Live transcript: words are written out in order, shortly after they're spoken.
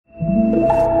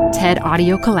TED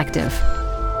Audio Collective.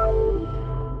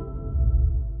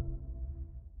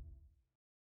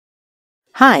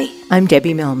 Hi, I'm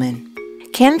Debbie Millman.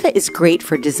 Canva is great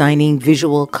for designing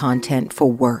visual content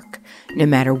for work, no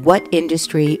matter what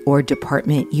industry or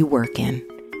department you work in.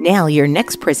 Nail your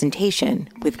next presentation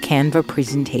with Canva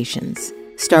Presentations.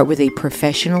 Start with a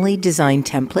professionally designed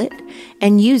template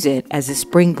and use it as a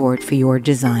springboard for your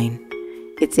design.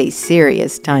 It's a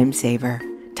serious time saver.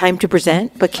 Time to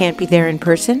present but can't be there in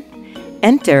person?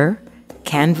 Enter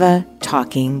Canva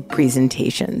Talking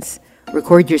Presentations.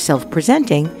 Record yourself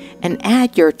presenting and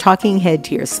add your talking head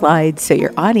to your slides so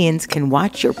your audience can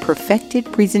watch your perfected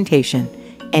presentation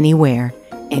anywhere,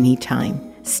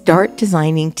 anytime. Start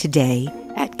designing today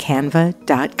at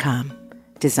canva.com.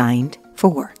 Designed for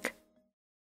work.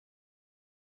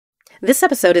 This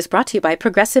episode is brought to you by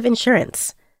Progressive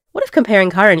Insurance. What if comparing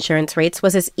car insurance rates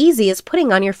was as easy as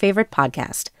putting on your favorite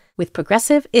podcast? With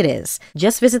Progressive, it is.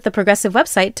 Just visit the Progressive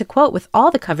website to quote with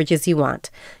all the coverages you want.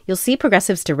 You'll see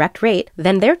Progressive's direct rate,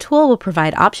 then their tool will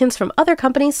provide options from other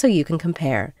companies so you can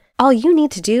compare. All you need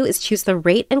to do is choose the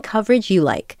rate and coverage you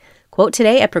like. Quote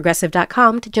today at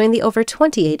Progressive.com to join the over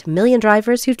 28 million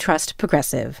drivers who trust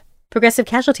Progressive. Progressive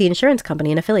Casualty Insurance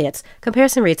Company and Affiliates.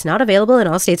 Comparison rates not available in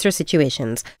all states or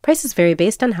situations. Prices vary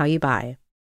based on how you buy.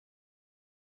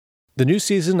 The new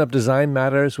season of Design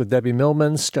Matters with Debbie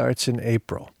Millman starts in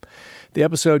April. The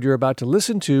episode you're about to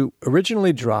listen to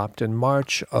originally dropped in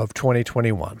March of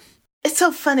 2021. It's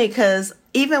so funny because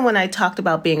even when I talked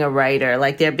about being a writer,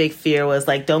 like their big fear was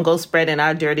like, don't go spreading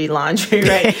our dirty laundry,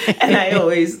 right? And I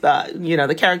always thought,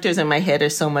 the characters in my head are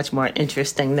so much more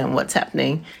interesting than what's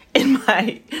happening in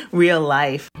my real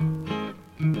life.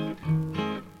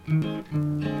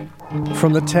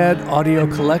 From the TED Audio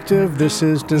Collective, this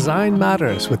is Design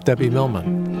Matters with Debbie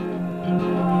Millman.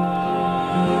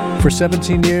 For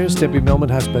 17 years, Debbie Millman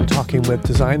has been talking with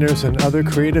designers and other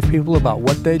creative people about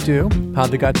what they do, how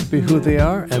they got to be who they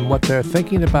are, and what they're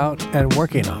thinking about and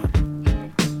working on.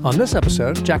 On this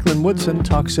episode, Jacqueline Woodson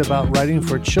talks about writing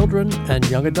for children and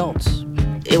young adults.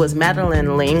 It was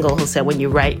Madeleine L'Engle who said, when you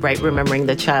write remembering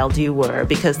the child you were,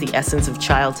 because the essence of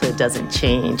childhood doesn't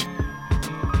change.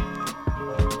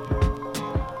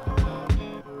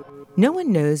 No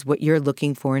one knows what you're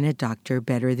looking for in a doctor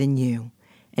better than you.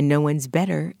 And no one's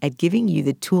better at giving you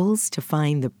the tools to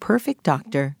find the perfect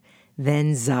doctor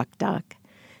than ZocDoc.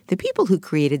 The people who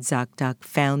created ZocDoc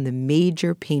found the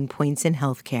major pain points in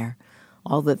healthcare,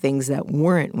 all the things that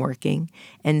weren't working,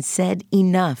 and said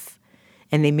enough.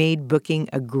 And they made booking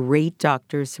a great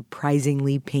doctor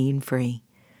surprisingly pain-free.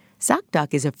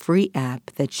 ZocDoc is a free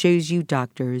app that shows you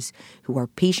doctors who are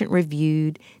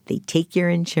patient-reviewed, they take your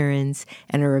insurance,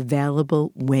 and are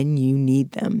available when you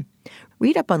need them.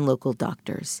 Read up on local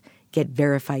doctors, get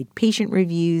verified patient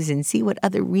reviews, and see what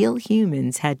other real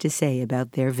humans had to say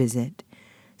about their visit.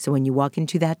 So when you walk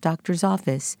into that doctor's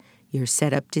office, you're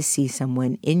set up to see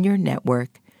someone in your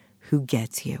network who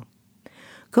gets you.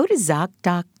 Go to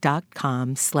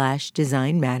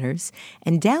ZocDoc.com/Design Matters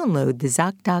and download the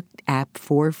ZocDoc app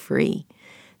for free.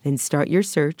 Then start your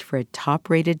search for a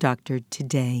top-rated doctor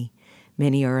today.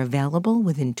 Many are available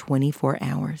within 24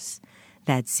 hours.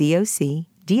 That's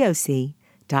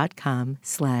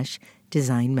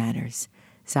ZocDoc.com/Design Matters.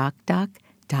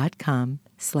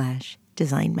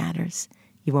 ZocDoc.com/Design Matters.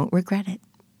 You won't regret it.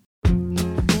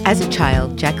 As a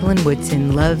child, Jacqueline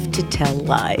Woodson loved to tell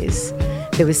lies.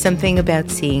 There was something about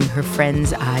seeing her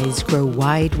friends' eyes grow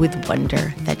wide with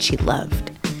wonder that she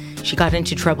loved. She got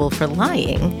into trouble for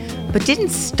lying, but didn't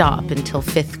stop until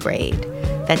 5th grade.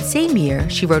 That same year,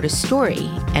 she wrote a story,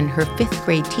 and her 5th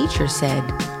grade teacher said,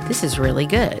 "This is really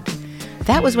good."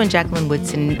 That was when Jacqueline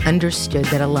Woodson understood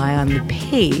that a lie on the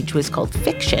page was called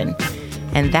fiction,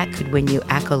 and that could win you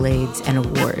accolades and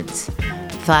awards.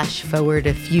 Flash forward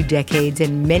a few decades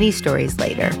and many stories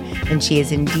later, and she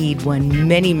has indeed won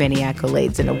many, many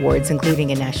accolades and awards,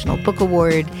 including a National Book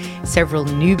Award, several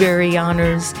Newbery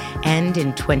honors, and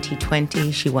in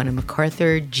 2020, she won a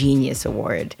MacArthur Genius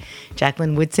Award.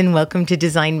 Jacqueline Woodson, welcome to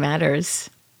Design Matters.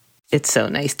 It's so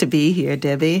nice to be here,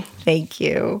 Debbie. Thank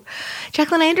you.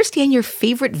 Jacqueline, I understand your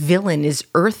favorite villain is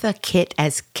Eartha Kitt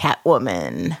as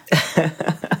Catwoman.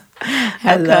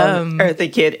 I love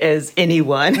Eartha Kitt as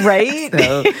anyone. Right?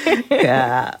 So,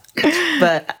 yeah.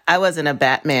 But I wasn't a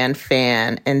Batman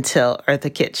fan until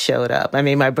Eartha Kitt showed up. I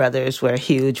mean, my brothers were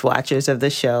huge watchers of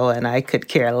the show, and I could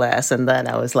care less. And then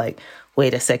I was like,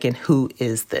 wait a second, who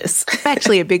is this? I'm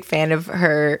actually a big fan of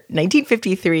her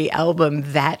 1953 album,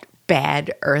 That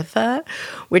Bad Eartha,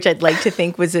 which I'd like to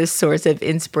think was a source of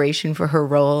inspiration for her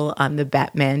role on the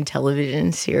Batman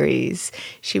television series.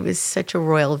 She was such a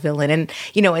royal villain. And,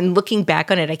 and looking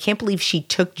back on it, I can't believe she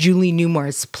took Julie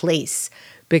Newmar's place,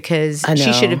 because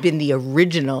she should have been the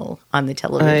original on the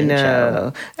television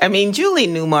show. I mean, Julie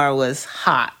Newmar was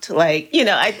hot. Like,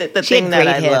 the thing that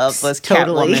I loved was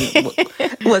totally.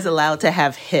 Catwoman was allowed to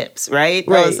have hips, right?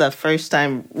 That was the first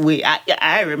time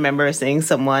I remember seeing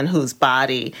someone whose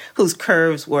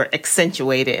curves were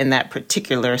accentuated in that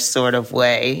particular sort of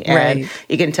way. And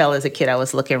you can tell as a kid I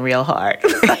was looking real hard.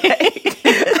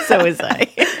 So was I.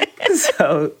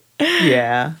 So,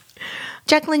 yeah.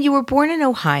 Jacqueline, you were born in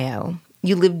Ohio.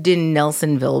 You lived in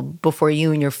Nelsonville before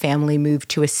you and your family moved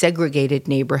to a segregated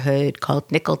neighborhood called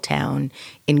Nickeltown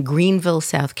in Greenville,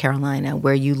 South Carolina,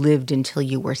 where you lived until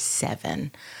you were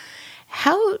 7.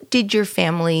 How did your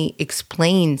family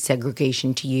explain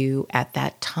segregation to you at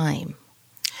that time?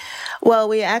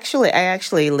 Well, I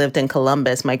actually lived in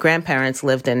Columbus. My grandparents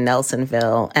lived in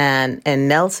Nelsonville, and in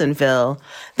Nelsonville,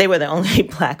 they were the only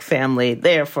Black family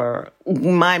there for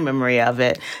my memory of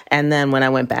it. And then when I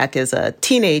went back as a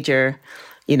teenager,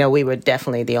 we were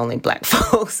definitely the only Black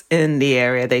folks in the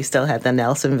area. They still had the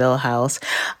Nelsonville house.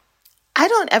 I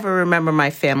don't ever remember my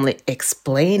family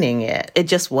explaining it. It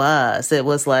just was. It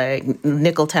was like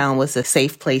Nickeltown was a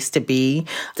safe place to be.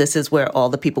 This is where all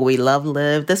the people we love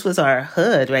live. This was our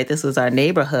hood, right? This was our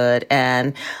neighborhood.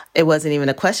 And it wasn't even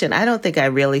a question. I don't think I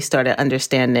really started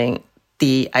understanding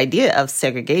the idea of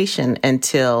segregation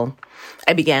until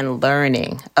I began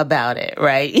learning about it,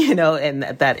 right? And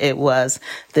that it was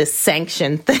this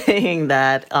sanctioned thing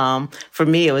that for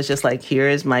me, it was just like, here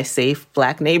is my safe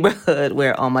Black neighborhood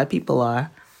where all my people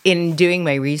are. In doing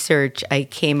my research, I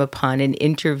came upon an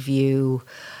interview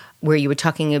where you were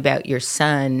talking about your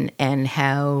son and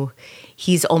how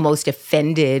he's almost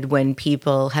offended when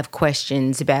people have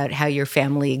questions about how your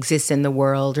family exists in the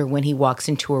world, or when he walks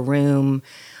into a room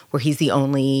where he's the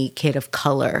only kid of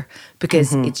color,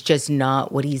 because it's just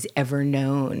not what he's ever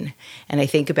known. And I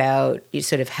think about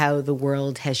sort of how the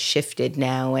world has shifted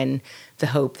now and the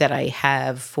hope that I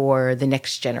have for the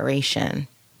next generation.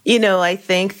 I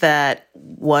think that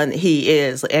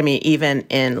even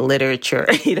in literature,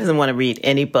 he doesn't want to read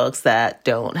any books that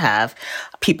don't have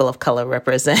people of color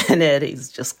represented. He's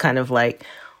just kind of like,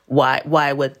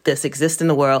 why would this exist in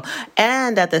the world?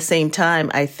 And at the same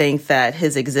time, I think that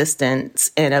his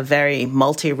existence in a very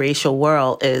multiracial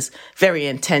world is very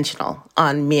intentional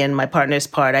on me and my partner's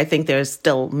part. I think there's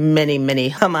still many, many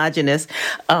homogenous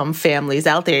families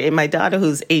out there. And my daughter,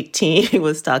 who's 18,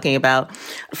 was talking about,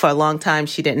 for a long time,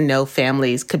 she didn't know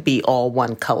families could be all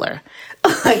one color.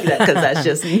 Like that, because that's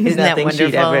just nothing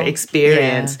she'd ever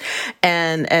experienced.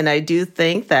 Yeah. And I do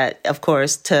think that, of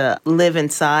course, to live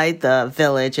inside the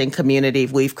village and community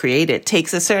we've created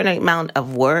takes a certain amount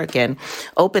of work and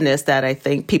openness that I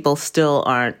think people still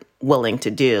aren't willing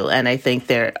to do. And I think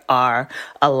there are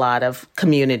a lot of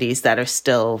communities that are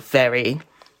still very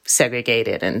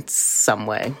segregated in some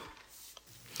way.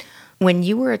 When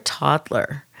you were a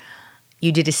toddler,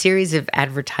 you did a series of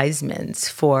advertisements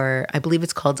for, I believe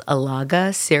it's called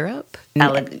Alaga syrup.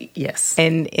 Yes.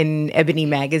 And in Ebony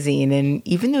magazine. And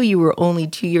even though you were only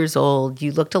 2 years old,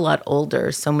 you looked a lot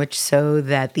older, so much so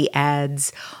that the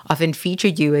ads often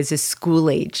featured you as a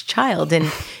school-age child.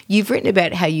 And you've written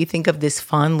about how you think of this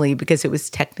fondly because it was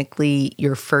technically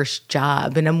your first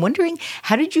job. And I'm wondering,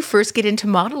 how did you first get into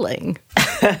modeling?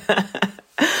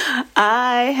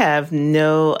 I have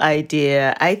no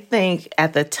idea. I think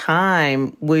at the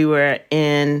time we were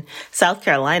in South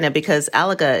Carolina, because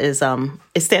Alaga is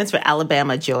it stands for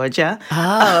Alabama, Georgia.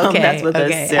 Oh, okay. That's what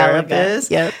the syrup Alaga.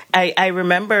 is. Yep. I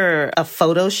remember a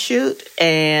photo shoot,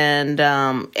 and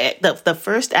the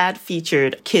first ad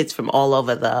featured kids from all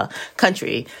over the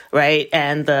country, right?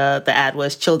 And the ad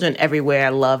was "Children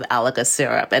everywhere love Alaga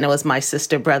syrup," and it was my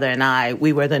sister, brother, and I.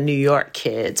 We were the New York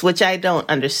kids, which I don't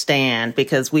understand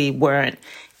because we weren't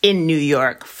in New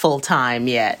York full time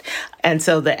yet. And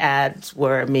so the ads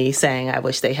were me saying I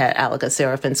wish they had Alaga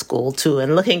syrup in school too.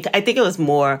 And I think it was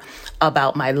more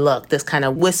about my look, this kind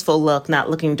of wistful look,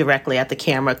 not looking directly at the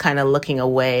camera, kind of looking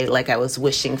away, like I was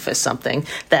wishing for something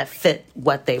that fit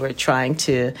what they were trying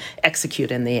to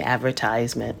execute in the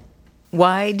advertisement.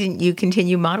 Why didn't you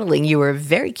continue modeling? You were a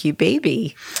very cute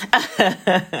baby.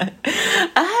 I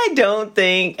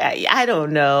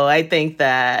don't know. I think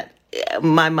that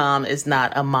my mom is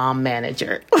not a mom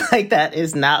manager. Like, that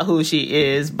is not who she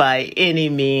is by any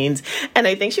means. And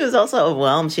I think she was also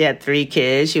overwhelmed. She had 3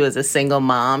 kids. She was a single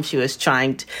mom. She was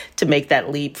trying to make that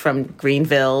leap from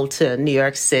Greenville to New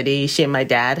York City. She and my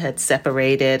dad had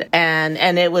separated. And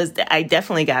I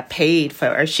definitely got paid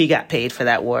she got paid for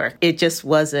that work. It just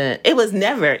it was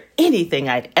never anything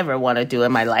I'd ever want to do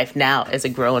in my life now as a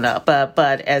grown up.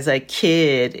 But as a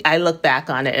kid, I look back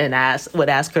on it and would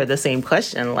ask her the same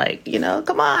question, like,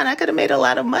 come on, I could have made a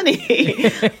lot of money.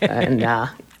 And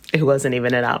it wasn't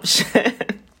even an option.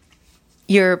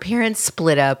 Your parents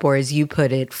split up, or as you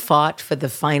put it, fought for the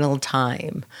final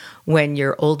time when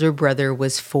your older brother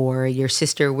was 4, your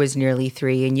sister was nearly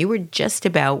 3, and you were just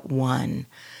about 1.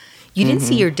 You didn't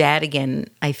see your dad again,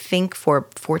 I think, for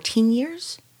 14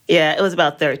 years? Yeah, it was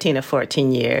about 13 or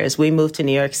 14 years. We moved to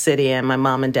New York City, and my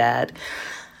mom and dad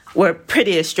were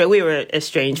pretty estranged. We were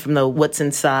estranged from the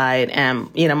Woodson side.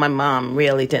 And, my mom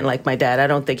really didn't like my dad. I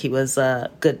don't think he was a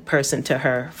good person to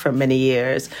her for many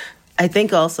years. I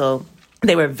think also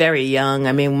they were very young.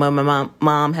 I mean, when my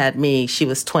mom had me, she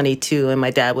was 22 and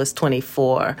my dad was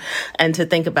 24. And to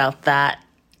think about that,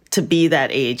 to be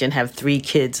that age and have 3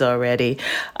 kids already,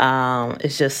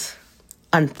 it's just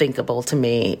unthinkable to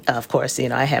me. Of course,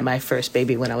 I had my first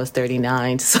baby when I was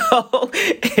 39, so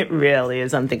it really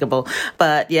is unthinkable.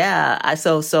 But yeah,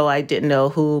 so I didn't know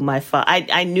who my father.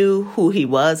 I knew who he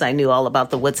was. I knew all about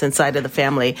the Woodson side of the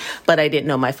family, but I didn't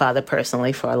know my father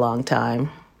personally for a long time.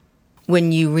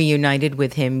 When you reunited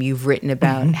with him, you've written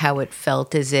about how it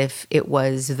felt as if it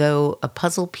was though a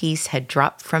puzzle piece had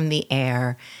dropped from the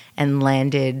air and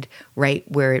landed right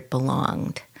where it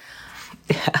belonged.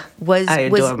 Yeah, I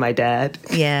adore my dad.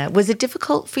 Yeah. Was it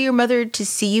difficult for your mother to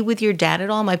see you with your dad at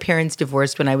all? My parents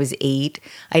divorced when I was 8.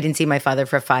 I didn't see my father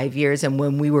for 5 years. And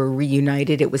when we were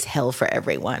reunited, it was hell for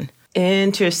everyone.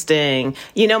 Interesting.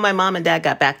 My mom and dad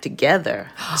got back together.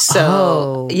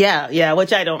 So, yeah,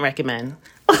 which I don't recommend.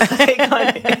 Like,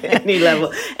 on any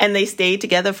level. And they stayed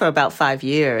together for about 5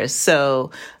 years.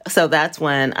 So that's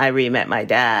when I re-met my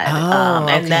dad.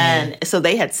 And then, so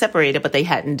they had separated, but they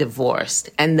hadn't divorced.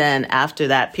 And then after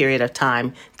that period of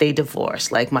time, they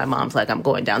divorced. Like, my mom's like, I'm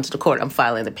going down to the court. I'm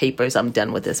filing the papers. I'm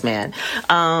done with this man.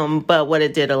 But what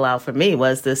it did allow for me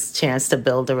was this chance to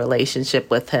build a relationship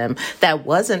with him that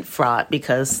wasn't fraught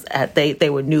because they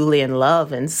were newly in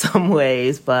love in some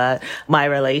ways. But my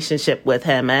relationship with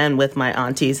him and with my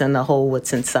aunties and the whole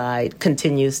Woodson side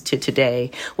continues to today,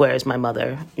 whereas my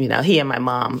mother, he and my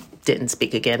mom didn't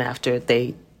speak again after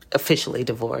they officially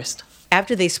divorced.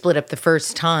 After they split up the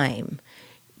first time,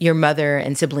 your mother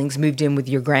and siblings moved in with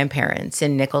your grandparents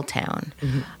in Nicholtown.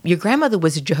 Mm-hmm. Your grandmother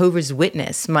was a Jehovah's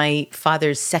Witness. My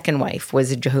father's second wife was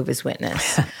a Jehovah's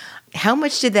Witness. How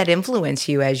much did that influence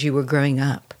you as you were growing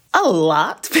up? A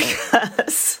lot,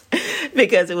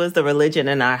 because it was the religion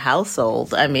in our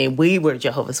household. I mean, we were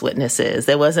Jehovah's Witnesses.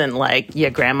 It wasn't like your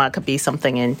grandma could be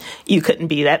something and you couldn't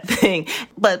be that thing.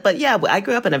 But yeah, I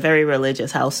grew up in a very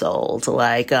religious household.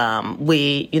 Like,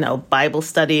 we, Bible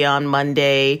study on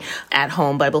Monday, at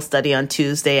home Bible study on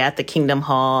Tuesday at the Kingdom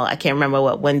Hall. I can't remember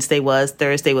what Wednesday was.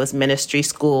 Thursday was ministry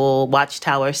school,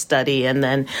 Watchtower study, and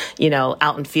then,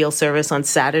 out in field service on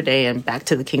Saturday and back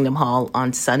to the Kingdom Hall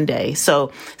on Sunday.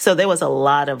 So there was a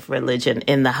lot of religion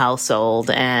in the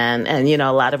household and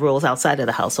a lot of rules outside of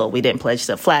the household. We didn't pledge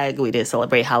the flag. We didn't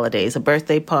celebrate holidays or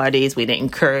birthday parties. We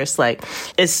didn't curse. Like,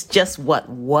 it's just what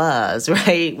was,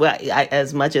 right? Well,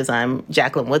 as much as I'm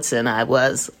Jacqueline Woodson, I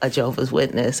was a Jehovah's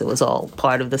Witness. It was all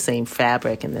part of the same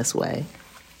fabric in this way.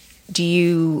 Do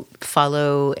you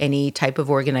follow any type of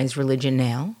organized religion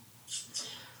now?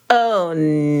 Oh,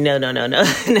 no.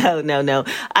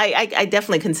 I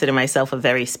definitely consider myself a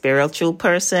very spiritual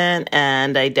person,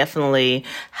 and I definitely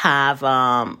have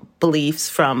beliefs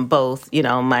from both,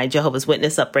 my Jehovah's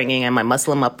Witness upbringing and my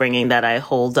Muslim upbringing that I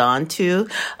hold on to.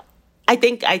 I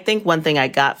think one thing I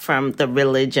got from the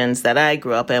religions that I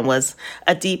grew up in was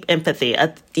a deep empathy,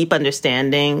 a deep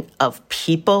understanding of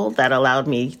people that allowed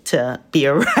me to be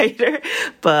a writer.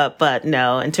 But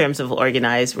no, in terms of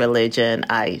organized religion,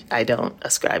 I don't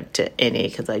ascribe to any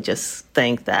because I just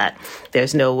think that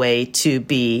there's no way to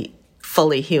be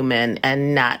fully human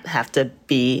and not have to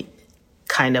be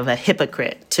kind of a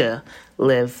hypocrite to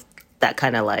live that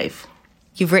kind of life.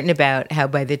 You've written about how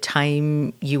by the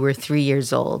time you were 3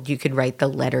 years old, you could write the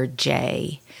letter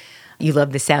J. You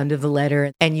loved the sound of the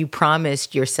letter, and you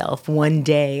promised yourself one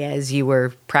day as you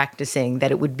were practicing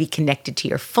that it would be connected to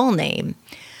your full name.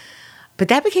 But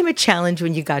that became a challenge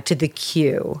when you got to the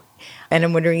Q. And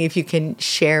I'm wondering if you can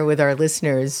share with our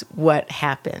listeners what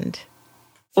happened.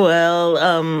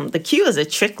 Well, the Q is a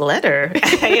trick letter.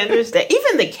 I understand.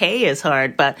 Even the K is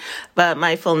hard, but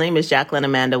my full name is Jacqueline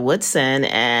Amanda Woodson,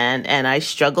 and I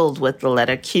struggled with the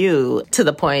letter Q to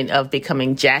the point of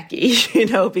becoming Jackie,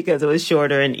 because it was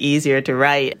shorter and easier to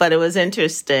write. But it was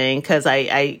interesting because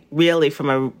I really, from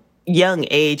a young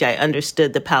age, I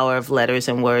understood the power of letters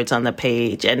and words on the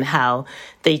page and how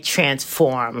they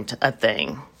transformed a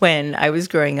thing. When I was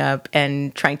growing up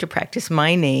and trying to practice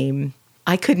my name,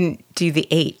 I couldn't do the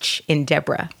H in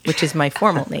Deborah, which is my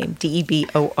formal name, Deborah.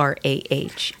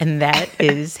 And that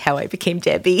is how I became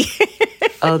Debbie.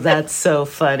 Oh, that's so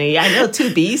funny. I know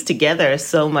two B's together are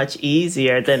so much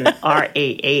easier than RAH.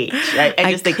 I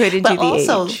just think, couldn't but do the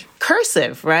also H.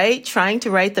 Cursive, right? Trying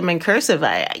to write them in cursive.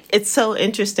 It's so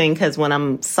interesting because when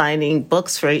I'm signing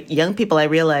books for young people, I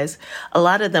realize a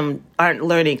lot of them aren't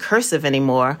learning cursive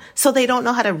anymore, so they don't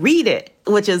know how to read it,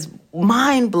 which is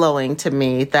mind-blowing to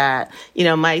me that,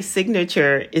 my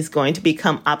signature is going to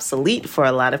become obsolete for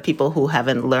a lot of people who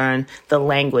haven't learned the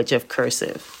language of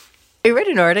cursive. I read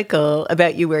an article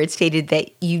about you where it stated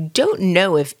that you don't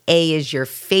know if A is your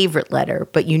favorite letter,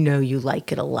 but you know you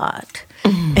like it a lot.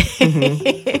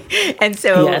 Mm-hmm. And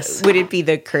so yes. Would it be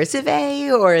the cursive A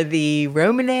or the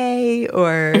Roman A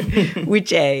or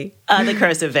which A? The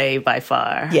cursive A by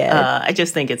far. Yeah. I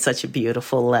just think it's such a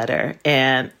beautiful letter.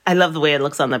 And I love the way it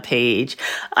looks on the page.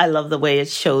 I love the way it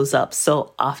shows up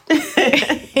so often.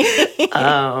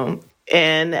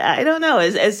 And I don't know.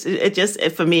 It just,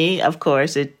 for me, of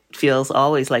course, it feels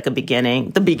always like the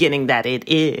beginning that it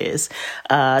is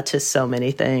to so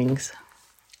many things.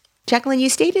 Jacqueline, you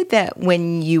stated that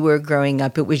when you were growing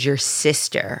up, it was your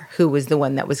sister who was the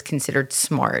one that was considered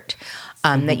smart,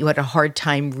 that you had a hard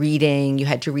time reading. You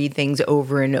had to read things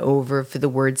over and over for the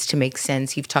words to make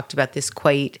sense. You've talked about this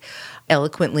quite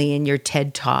eloquently in your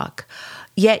TED Talk.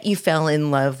 Yet you fell in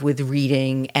love with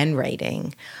reading and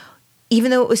writing.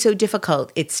 Even though it was so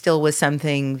difficult, it still was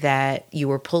something that you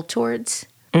were pulled towards?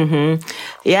 Mm-hmm.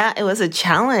 Yeah, it was a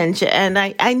challenge. And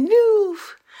I knew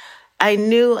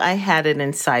I had it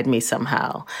inside me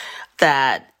somehow,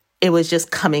 that it was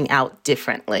just coming out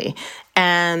differently.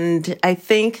 And I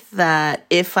think that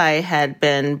if I had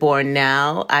been born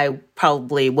now, I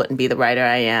probably wouldn't be the writer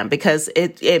I am, because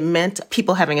it meant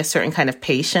people having a certain kind of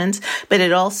patience, but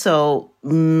it also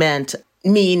meant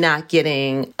me not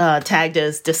getting tagged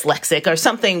as dyslexic or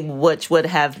something which would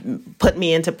have put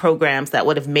me into programs that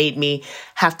would have made me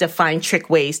have to find trick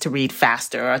ways to read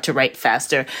faster or to write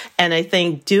faster. And I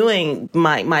think doing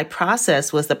my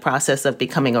process was the process of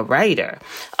becoming a writer,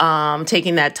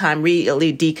 taking that time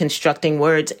really deconstructing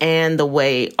words and the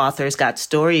way authors got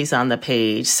stories on the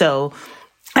page. So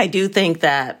I do think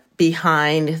that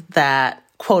behind that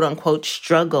quote unquote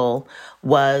struggle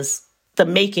was the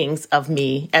makings of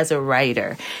me as a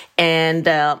writer. And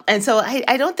so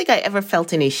I don't think I ever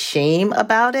felt any shame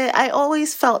about it. I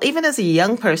always felt, even as a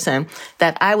young person,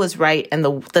 that I was right, and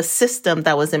the system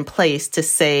that was in place to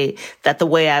say that the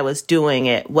way I was doing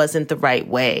it wasn't the right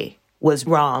way was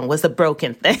wrong, was a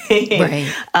broken thing.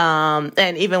 Right.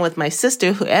 And even with my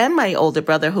sister and my older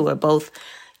brother, who are both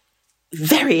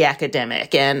very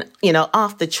academic and,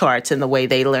 off the charts in the way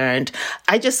they learned,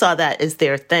 I just saw that as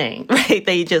their thing, right?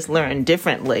 They just learned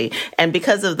differently. And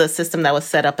because of the system that was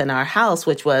set up in our house,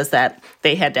 which was that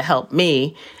they had to help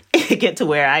me get to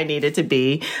where I needed to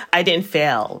be, I didn't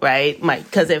fail, right?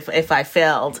 Because if I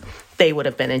failed, they would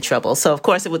have been in trouble. So, of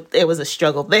course, it was a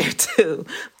struggle there, too.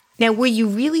 Now, were you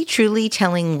really, truly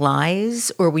telling lies,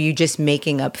 or were you just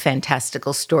making up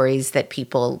fantastical stories that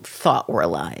people thought were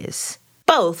lies?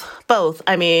 Both.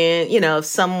 I mean, if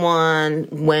someone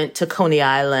went to Coney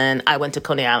Island, I went to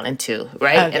Coney Island too,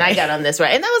 right? Okay. And I got on this,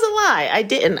 right? And that was a lie. I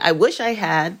didn't. I wish I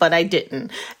had, but I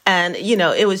didn't. And,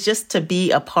 it was just to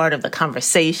be a part of the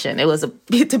conversation. It was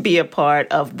to be a part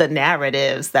of the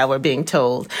narratives that were being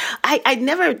told. I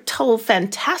never told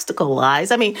fantastical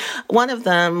lies. I mean, one of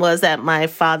them was that my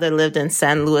father lived in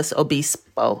San Luis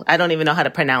Obispo. I don't even know how to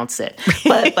pronounce it,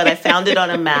 but I found it on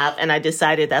a map, and I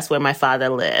decided that's where my father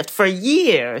lived for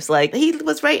years. Like, he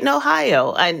was right in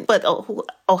Ohio, but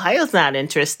Ohio's not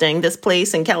interesting. This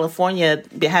place in California,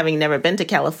 having never been to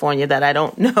California, that I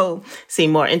don't know,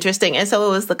 seemed more interesting. And so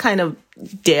it was the kind of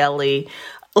daily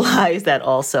lies that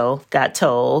also got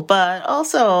told, but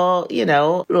also,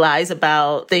 lies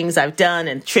about things I've done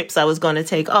and trips I was going to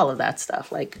take, all of that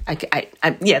stuff. Like,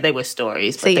 they were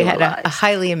stories, but so you had a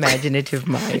highly imaginative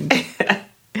mind.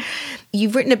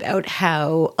 You've written about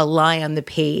how a lie on the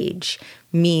page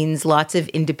means lots of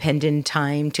independent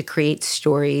time to create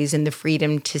stories and the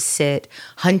freedom to sit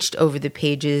hunched over the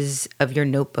pages of your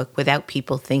notebook without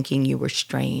people thinking you were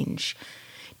strange.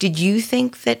 Did you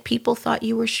think that people thought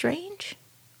you were strange?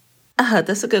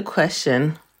 That's a good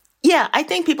question. Yeah, I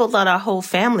think people thought our whole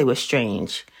family was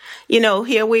strange.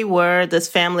 Here we were, this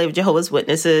family of Jehovah's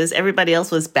Witnesses. Everybody else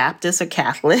was Baptist or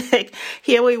Catholic.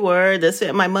 Here we were.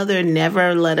 My mother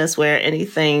never let us wear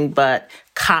anything but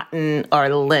cotton or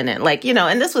linen.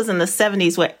 And this was in the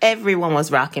 70s where everyone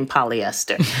was rocking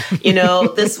polyester.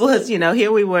 This was,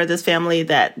 here we were, this family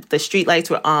that the streetlights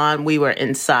were on. We were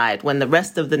inside when the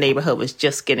rest of the neighborhood was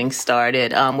just getting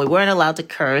started. We weren't allowed to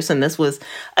curse. And this was,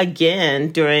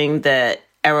 again, during the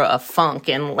era of funk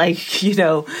and you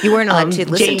weren't allowed to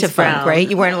listen James to funk, Brown. right?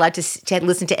 You weren't allowed to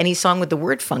listen to any song with the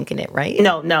word funk in it, right?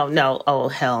 No. Oh,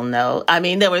 hell no. I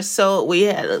mean, we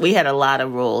had a lot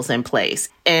of rules in place.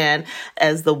 And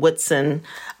as the Woodson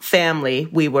family,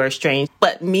 we were strange.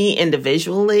 But me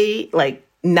individually,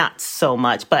 not so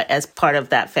much. But as part of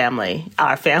that family,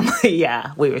 our family,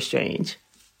 yeah, we were strange.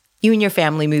 You and your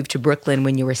family moved to Brooklyn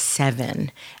when you were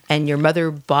 7, and your mother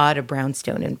bought a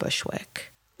brownstone in Bushwick.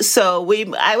 So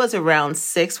I was around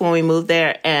 6 when we moved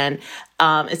there, and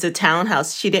it's a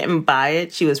townhouse. She didn't buy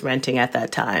it; she was renting at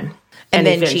that time, and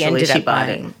then she ended up bought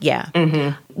buying. It. Yeah.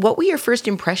 Mm-hmm. What were your first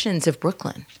impressions of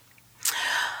Brooklyn?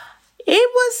 It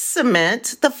was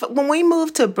cement. When we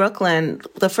moved to Brooklyn,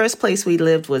 the first place we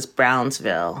lived was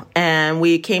Brownsville. And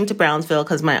we came to Brownsville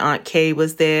because my Aunt Kay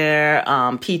was there.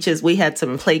 Peaches, we had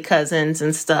some play cousins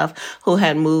and stuff who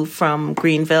had moved from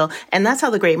Greenville. And that's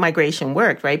how the Great Migration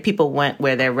worked, right? People went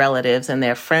where their relatives and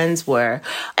their friends were.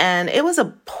 And it was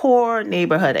a poor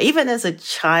neighborhood. Even as a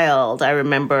child, I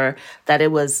remember that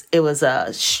it was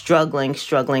a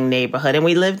struggling neighborhood. And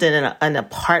we lived in an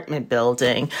apartment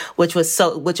building, which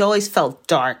always felt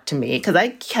dark to me because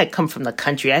I had come from the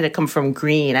country. I had come from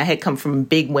green. I had come from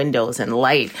big windows and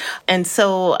light. And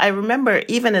so I remember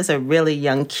even as a really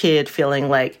young kid feeling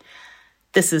like,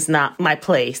 this is not my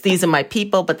place. These are my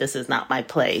people, but this is not my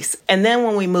place. And then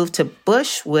when we moved to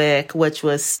Bushwick, which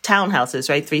was townhouses,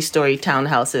 right? 3-story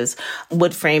townhouses,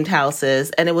 wood-framed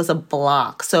houses, and it was a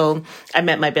block. So I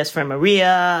met my best friend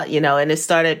Maria, and it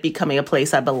started becoming a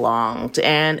place I belonged.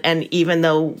 And even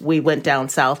though we went down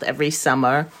south every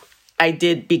summer, I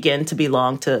did begin to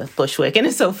belong to Bushwick. And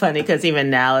it's so funny because even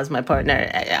now as my partner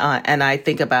and I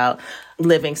think about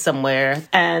living somewhere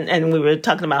and we were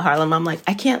talking about Harlem, I'm like,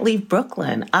 I can't leave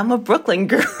Brooklyn. I'm a Brooklyn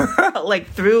girl,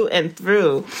 through and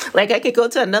through. I could go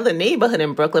to another neighborhood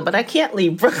in Brooklyn, but I can't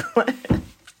leave Brooklyn.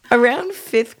 Around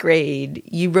 5th grade,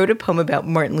 you wrote a poem about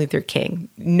Martin Luther King.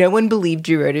 No one believed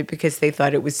you wrote it because they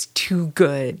thought it was too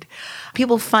good.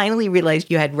 People finally realized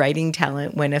you had writing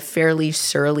talent when a fairly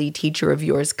surly teacher of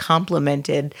yours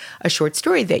complimented a short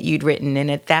story that you'd written. And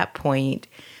at that point,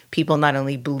 people not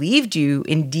only believed you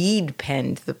indeed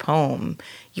penned the poem,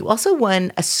 you also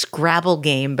won a Scrabble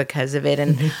game because of it.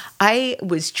 And I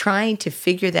was trying to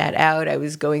figure that out. I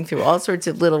was going through all sorts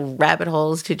of little rabbit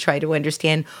holes to try to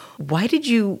understand, why did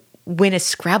you win a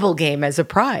Scrabble game as a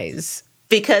prize?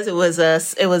 Because it was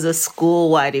a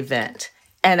school-wide event.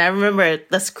 And I remember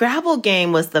the Scrabble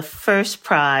game was the first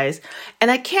prize.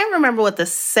 And I can't remember what the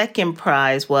second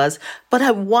prize was, but I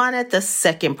wanted the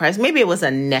second prize. Maybe it was a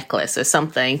necklace or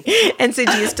something. And so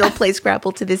do you still play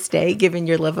Scrabble to this day, given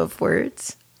your love of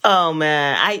words? Oh,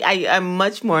 man, I'm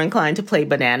much more inclined to play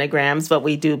bananagrams, but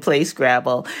we do play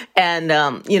Scrabble. And,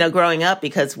 growing up,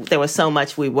 because there was so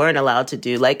much we weren't allowed to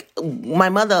do, my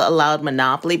mother allowed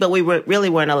Monopoly, but we really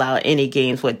weren't allowed any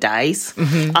games with dice.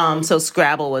 Mm-hmm. So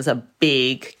Scrabble was a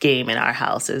big game in our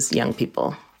house as young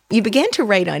people. You began to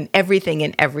write on everything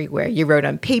and everywhere. You wrote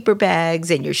on paper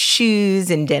bags and your shoes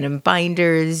and denim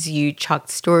binders. You chalked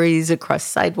stories across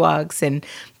sidewalks and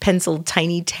penciled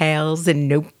tiny tales and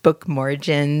notebook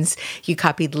margins. You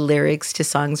copied lyrics to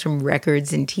songs from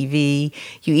records and TV.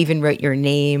 You even wrote your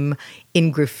name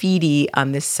in graffiti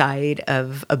on the side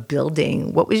of a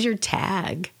building. What was your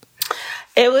tag?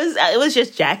 It was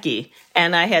just Jackie.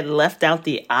 And I had left out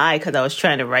the I because I was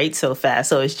trying to write so fast.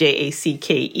 So it was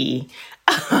Jacke.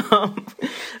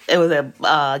 It was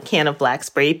a can of black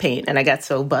spray paint, and I got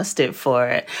so busted for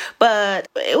it. But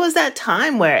it was that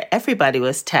time where everybody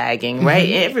was tagging, right?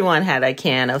 Mm-hmm. Everyone had a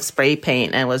can of spray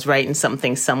paint and was writing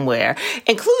something somewhere,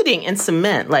 including in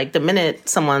cement. The minute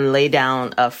someone laid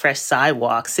down a fresh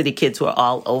sidewalk, city kids were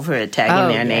all over it,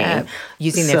 tagging their name.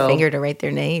 Using their finger to write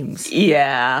their names.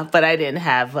 Yeah, but I didn't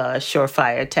have a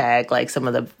surefire tag like some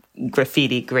of the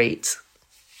graffiti greats.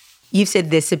 You've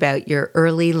said this about your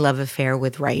early love affair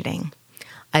with writing.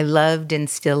 I loved and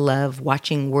still love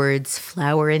watching words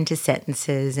flower into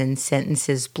sentences and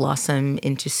sentences blossom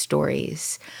into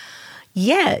stories.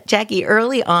 Yeah, Jackie,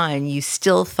 early on, you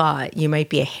still thought you might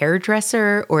be a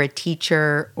hairdresser or a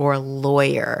teacher or a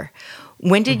lawyer.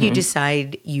 When did you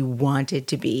decide you wanted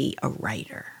to be a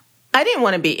writer? I didn't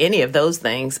want to be any of those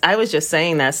things. I was just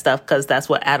saying that stuff because that's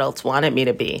what adults wanted me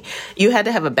to be. You had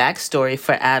to have a backstory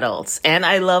for adults. And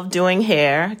I love doing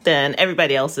hair. Then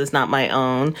everybody else is not my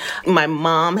own. My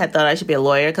mom had thought I should be a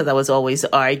lawyer because I was always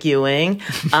arguing.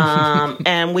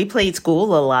 And we played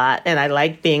school a lot. And I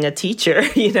liked being a teacher,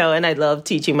 and I loved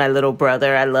teaching my little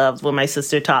brother. I loved when my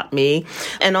sister taught me.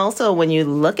 And also, when you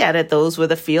look at it, those were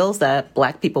the fields that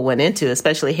Black people went into,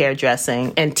 especially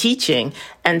hairdressing and teaching.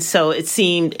 And so it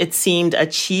seemed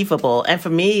achievable. And for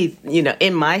me,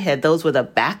 in my head, those were the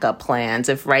backup plans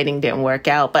if writing didn't work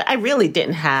out. But I really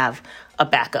didn't have a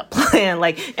backup plan.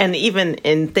 And even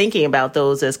in thinking about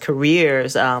those as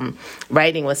careers,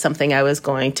 writing was something I was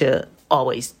going to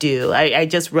always do. I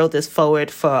just wrote this forward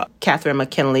for Catherine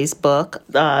McKinley's book,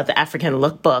 the African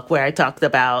Lookbook, where I talked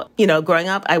about, growing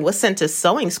up, I was sent to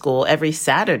sewing school every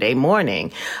Saturday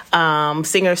morning,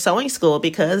 singer sewing school,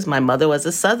 because my mother was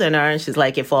a Southerner, and she's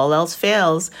like, if all else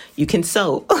fails, you can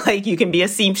sew. You can be a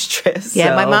seamstress.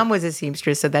 Yeah, my mom was a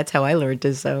seamstress, so that's how I learned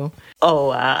to sew. Oh,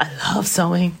 I love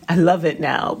sewing. I love it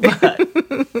now,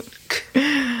 but...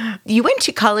 You went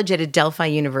to college at Adelphi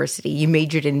University. You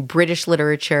majored in British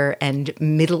literature and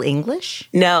Middle English?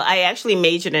 No, I actually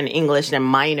majored in English and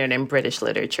minored in British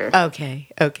literature. Okay.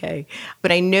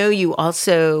 But I know you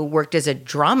also worked as a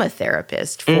drama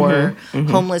therapist for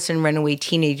homeless and runaway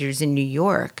teenagers in New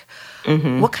York.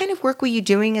 What kind of work were you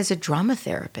doing as a drama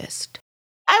therapist?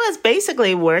 I was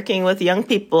basically working with young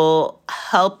people,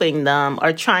 helping them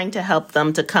or trying to help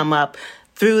them to come up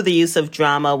through the use of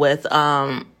drama with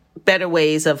better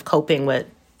ways of coping with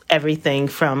everything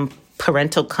from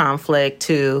parental conflict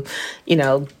to,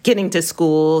 getting to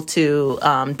school to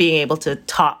being able to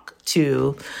talk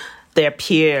to their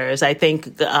peers. I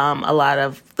think a lot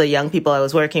of the young people I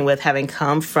was working with, having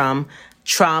come from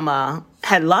trauma,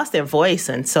 had lost their voice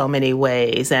in so many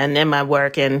ways. And in my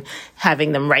work and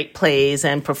having them write plays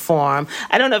and perform,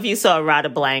 I don't know if you saw Rada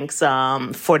Blank's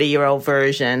 40-year-old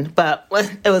version, but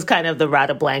it was kind of the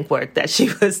Rada Blank work that she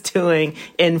was doing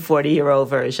in 40-year-old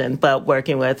version, but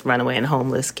working with runaway and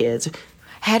homeless kids.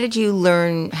 How did you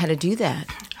learn how to do that?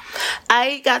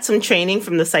 I got some training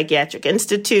from the Psychiatric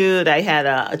Institute. I had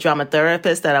a drama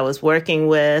therapist that I was working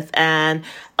with, and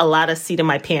a lot of seat in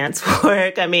my pants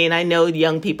work. I mean, I know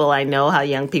young people. I know how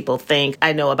young people think.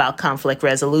 I know about conflict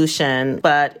resolution,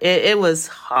 but it was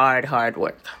hard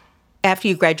work. After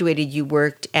you graduated, you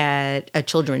worked at a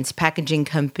children's packaging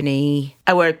company.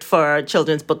 I worked for a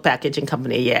children's book packaging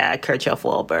company,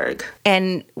 Kirchhoff-Wahlberg.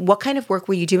 And what kind of work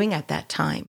were you doing at that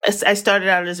time? I started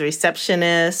out as a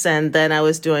receptionist, and then I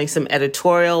was doing some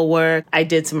editorial work. I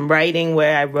did some writing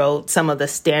where I wrote some of the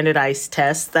standardized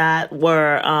tests that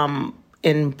were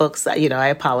in books. I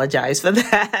apologize for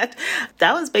that.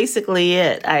 That was basically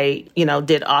it. I,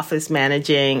 did office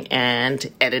managing and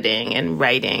editing and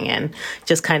writing and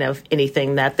just kind of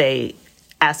anything that they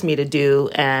asked me to do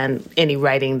and any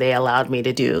writing they allowed me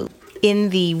to do.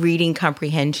 In the reading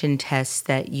comprehension test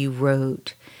that you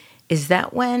wrote, is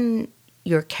that when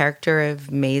your character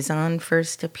of Maison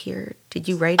first appeared? Did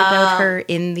you write about her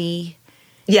in the...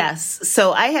 Yes.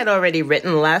 So I had already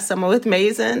written Last Summer with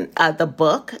Maison, the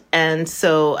book. And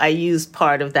so I used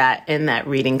part of that in that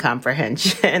reading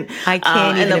comprehension. I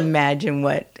can't even imagine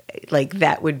what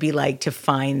that would be like to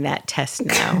find that test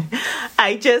now.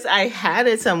 I had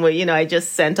it somewhere. I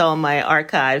just sent all my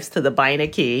archives to the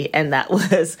Beinecke, and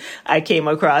I came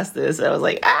across this. I was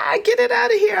like, get it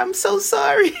out of here. I'm so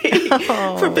sorry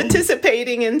for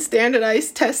participating in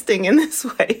standardized testing in this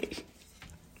way.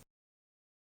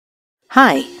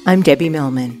 Hi, I'm Debbie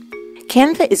Millman.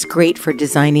 Canva is great for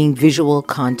designing visual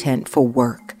content for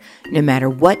work, no matter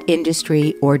what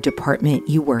industry or department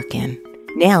you work in.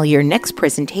 Nail your next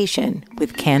presentation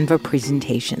with Canva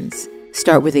Presentations.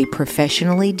 Start with a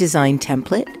professionally designed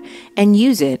template and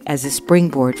use it as a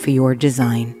springboard for your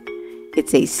design.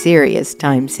 It's a serious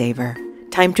time saver.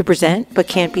 Time to present but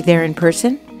can't be there in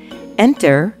person?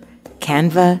 Enter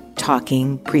Canva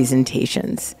Talking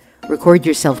Presentations. Record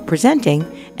yourself presenting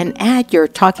and add your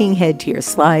talking head to your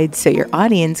slides so your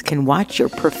audience can watch your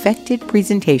perfected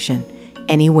presentation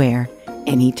anywhere,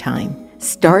 anytime.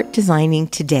 Start designing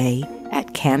today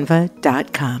at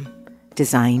canva.com.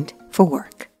 Designed for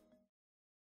work.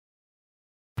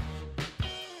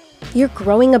 You're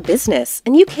growing a business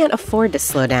and you can't afford to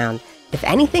slow down. If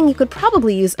anything, you could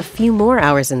probably use a few more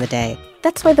hours in the day.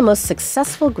 That's why the most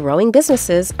successful growing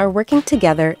businesses are working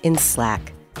together in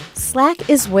Slack. Slack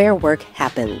is where work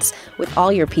happens, with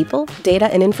all your people,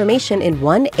 data, and information in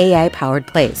one AI-powered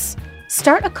place.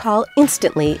 Start a call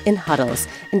instantly in huddles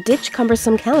and ditch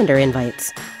cumbersome calendar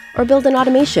invites. Or build an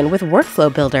automation with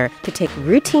Workflow Builder to take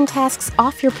routine tasks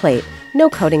off your plate, no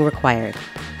coding required.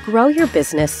 Grow your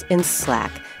business in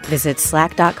Slack. Visit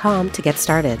slack.com to get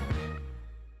started.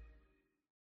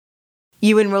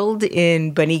 You enrolled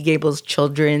in Bunny Gable's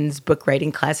children's book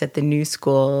writing class at the New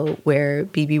School, where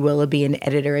B.B. Willoughby, an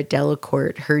editor at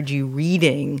Delacorte, heard you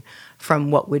reading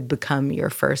from what would become your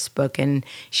first book, and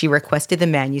she requested the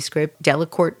manuscript.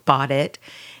 Delacorte bought it,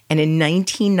 and in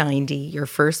 1990, your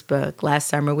first book, Last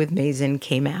Summer with Mason,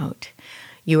 came out.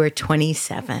 You were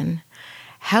 27.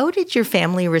 How did your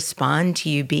family respond to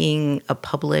you being a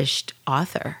published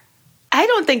author? I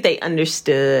don't think they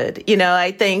understood.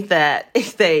 I think that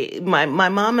my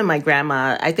mom and my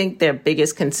grandma, I think their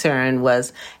biggest concern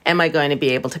was, am I going to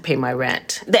be able to pay my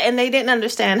rent? And they didn't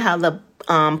understand how the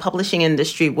publishing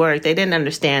industry worked. They didn't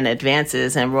understand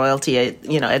advances and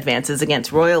advances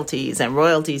against royalties and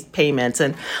royalties payments.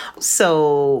 And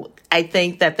so I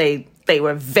think that they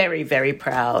were very, very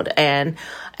proud. And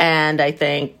I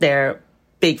think their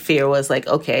big fear was like,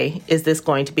 okay, is this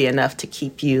going to be enough to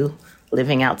keep you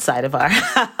living outside of our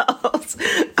house,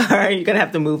 or are you going to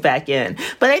have to move back in?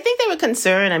 But I think they were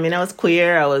concerned. I mean, I was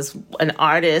queer. I was an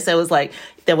artist. I was like,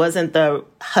 there wasn't the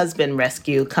husband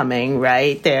rescue coming,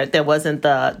 right? There wasn't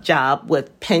the job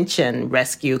with pension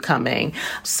rescue coming.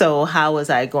 So how was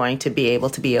I going to be able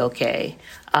to be okay?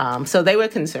 So they were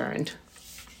concerned.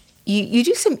 You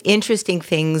do some interesting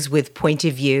things with point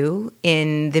of view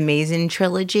in the Mason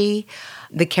trilogy.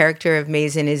 The character of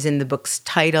Mason is in the book's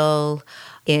title,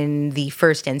 in the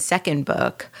first and second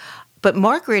book. But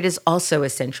Margaret is also a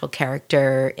central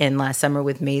character in Last Summer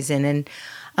with Mason. And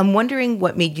I'm wondering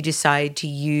what made you decide to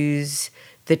use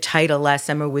the title Last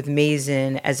Summer with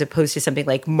Mason as opposed to something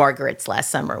like Margaret's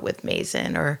Last Summer with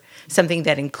Mason, or something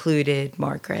that included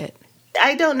Margaret.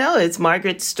 I don't know. It's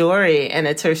Margaret's story, and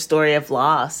it's her story of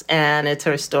loss, and it's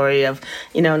her story of,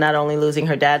 not only losing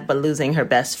her dad, but losing her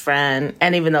best friend.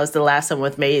 And even though it's the last summer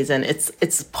with Mason,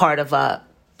 it's part of a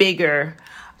bigger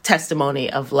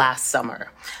testimony of last summer.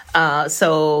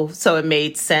 So it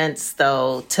made sense,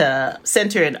 though, to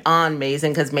center it on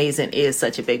Mason, because Mason is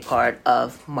such a big part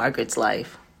of Margaret's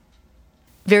life.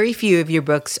 Very few of your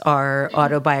books are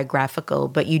autobiographical,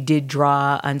 but you did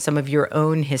draw on some of your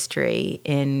own history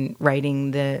in writing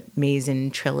the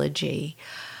Mason trilogy.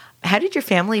 How did your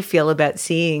family feel about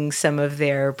seeing some of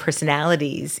their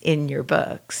personalities in your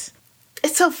books?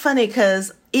 It's so funny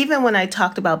because even when I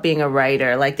talked about being a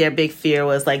writer, like their big fear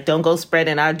was like, don't go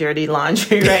spreading our dirty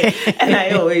laundry, right? And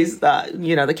I always thought,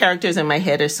 the characters in my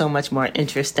head are so much more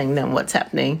interesting than what's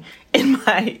happening in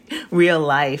my real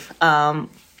life.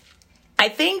 I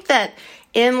think that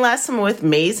in Last Summer with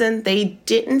Mason, they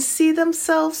didn't see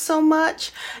themselves so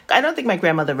much. I don't think my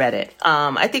grandmother read it.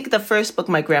 I think the first book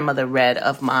my grandmother read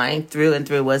of mine through and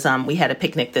through was We Had a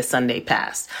Picnic This Sunday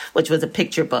Past, which was a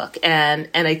picture book. And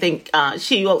I think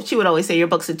she would always say, your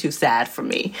books are too sad for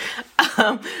me.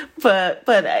 But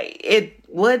it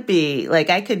would be,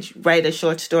 like, I could write a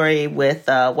short story with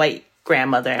white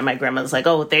grandmother, and my grandmother's like,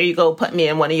 oh, there you go, put me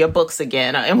in one of your books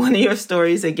again, in one of your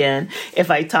stories again, if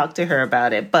I talk to her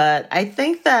about it. But I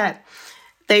think that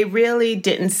they really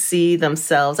didn't see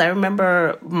themselves. I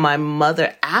remember my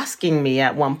mother asking me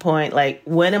at one point, like,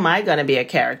 when am I going to be a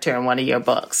character in one of your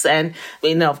books? And,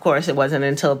 of course, it wasn't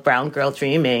until Brown Girl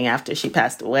Dreaming, after she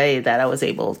passed away, that I was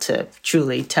able to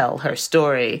truly tell her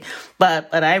story.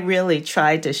 But I really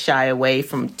tried to shy away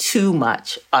from too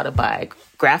much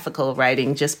autobiographical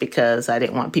writing just because I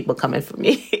didn't want people coming for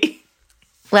me.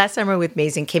 Last Summer with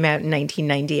Mason came out in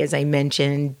 1990, as I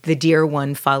mentioned. The Dear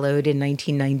One followed in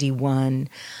 1991.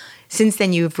 Since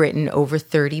then, you have written over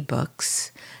 30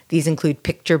 books. These include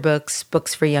picture books,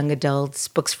 books for young adults,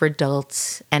 books for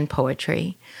adults, and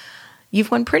poetry.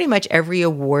 You've won pretty much every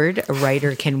award a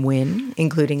writer can win,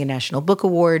 including a National Book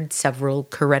Award, several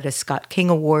Coretta Scott King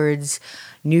Awards,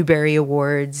 Newbery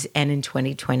Awards, and in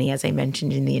 2020, as I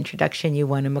mentioned in the introduction, you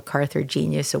won a MacArthur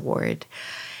Genius Award.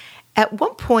 At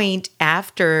one point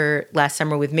after Last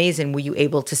Summer with Mason, were you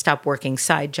able to stop working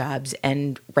side jobs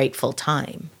and write full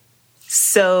time?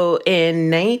 So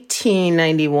in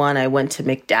 1991, I went to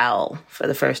MacDowell for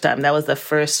the first time. That was the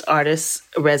first artist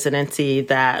residency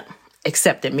that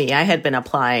accepted me. I had been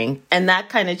applying, and that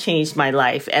kind of changed my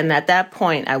life. And at that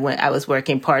point, I was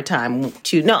working part-time in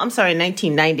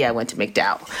 1990, I went to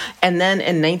MacDowell. And then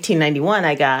in 1991,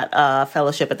 I got a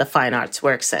fellowship at the Fine Arts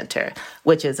Work Center,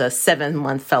 which is a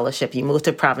 7-month fellowship. You move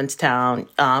to Provincetown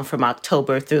from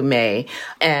October through May.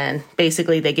 And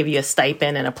basically, they give you a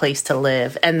stipend and a place to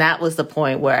live. And that was the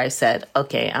point where I said,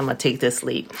 okay, I'm going to take this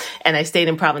leap. And I stayed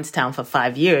in Provincetown for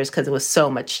 5 years because it was so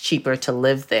much cheaper to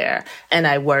live there. And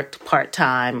I worked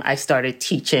part-time. I started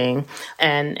teaching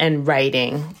and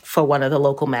writing for one of the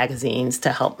local magazines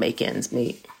to help make ends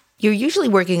meet. You're usually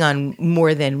working on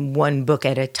more than one book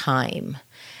at a time.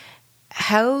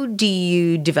 How do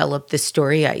you develop the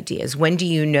story ideas? When do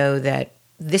you know that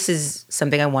this is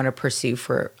something I want to pursue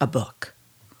for a book?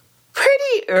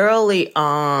 Pretty early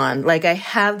on. Like, I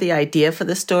have the idea for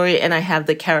the story and I have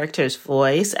the character's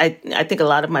voice. I think a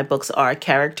lot of my books are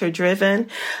character driven.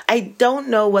 I don't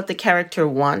know what the character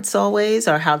wants always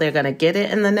or how they're going to get it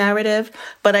in the narrative,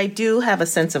 but I do have a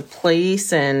sense of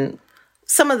place and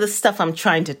some of the stuff I'm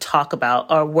trying to talk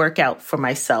about or work out for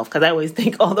myself, because I always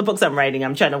think all the books I'm writing,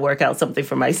 I'm trying to work out something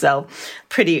for myself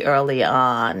pretty early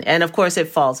on. And of course, it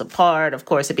falls apart. Of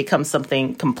course, it becomes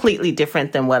something completely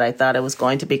different than what I thought it was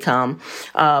going to become.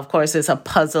 Of course, it's a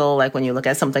puzzle, like when you look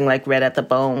at something like Red at the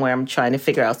Bone, where I'm trying to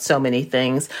figure out so many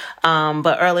things.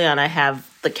 But early on, I have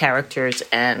the characters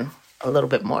and a little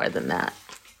bit more than that.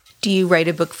 Do you write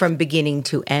a book from beginning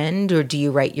to end, or do you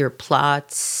write your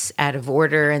plots out of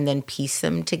order and then piece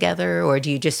them together? Or do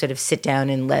you just sort of sit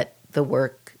down and let the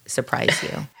work surprise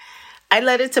you? I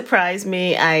let it surprise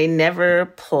me. I never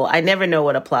know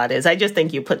what a plot is. I just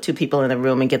think you put two people in a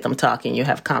room and get them talking. You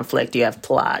have conflict, you have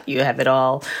plot, you have it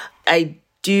all. I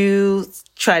do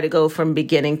try to go from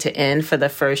beginning to end for the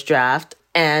first draft.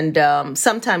 And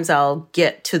sometimes I'll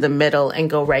get to the middle and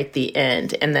go write the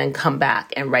end and then come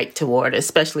back and write toward,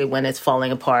 especially when it's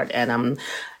falling apart and I'm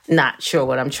not sure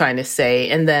what I'm trying to say.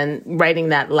 And then writing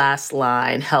that last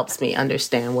line helps me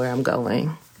understand where I'm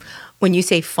going. When you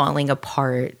say falling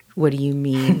apart, what do you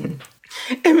mean?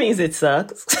 It means it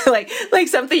sucks. like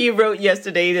something you wrote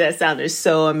yesterday that sounded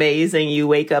so amazing. You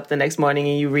wake up the next morning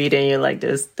and you read it and you're like,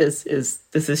 this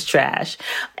is trash.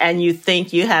 And you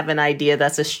think you have an idea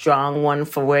that's a strong one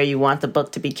for where you want the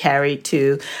book to be carried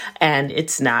to, and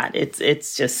it's not.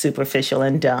 It's just superficial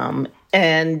and dumb.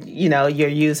 And, you're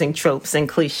using tropes and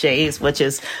cliches, which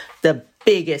is the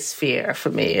biggest fear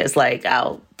for me. Is like,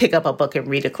 I'll pick up a book and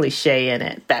read a cliche in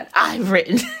it that I've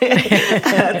written.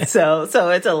 So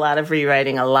it's a lot of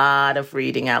rewriting, a lot of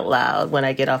reading out loud. When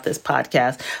I get off this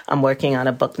podcast, I'm working on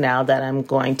a book now that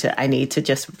I need to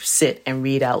just sit and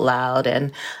read out loud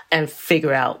and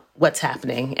figure out what's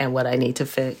happening and what I need to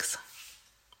fix.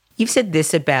 You've said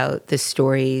this about the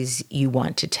stories you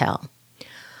want to tell.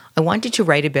 I wanted to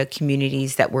write about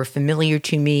communities that were familiar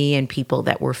to me and people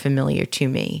that were familiar to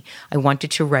me. I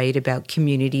wanted to write about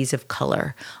communities of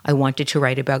color. I wanted to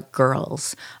write about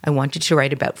girls. I wanted to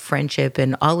write about friendship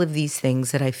and all of these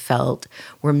things that I felt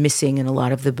were missing in a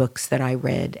lot of the books that I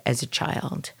read as a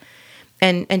child.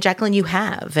 And Jacqueline, you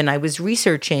have. And I was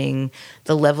researching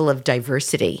the level of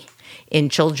diversity in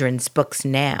children's books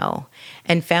now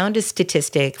and found a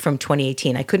statistic from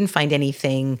 2018. I couldn't find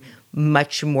anything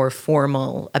much more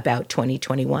formal about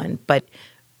 2021, but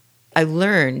I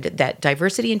learned that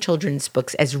diversity in children's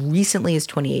books as recently as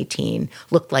 2018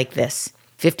 looked like this.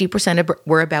 50%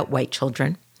 were about white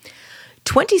children.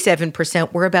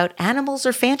 27% were about animals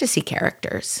or fantasy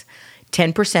characters.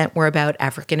 10% were about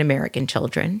African American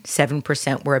children.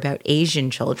 7% were about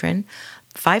Asian children.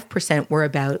 5% were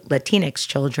about Latinx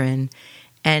children.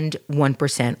 And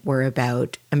 1% were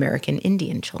about American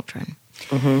Indian children.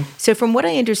 Mm-hmm. So from what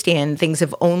I understand, things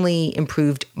have only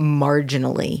improved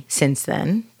marginally since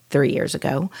then, 3 years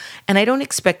ago. And I don't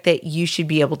expect that you should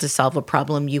be able to solve a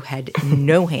problem you had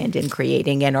no hand in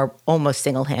creating and are almost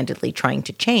single-handedly trying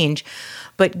to change.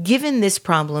 But given this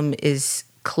problem is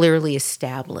clearly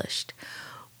established,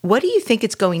 what do you think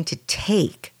it's going to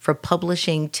take for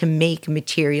publishing to make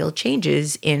material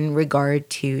changes in regard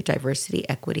to diversity,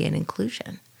 equity, and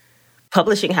inclusion?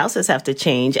 Publishing houses have to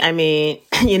change. I mean,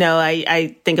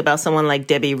 I think about someone like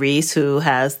Debbie Reese, who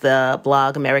has the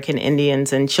blog American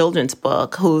Indians and Children's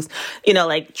Book, who's,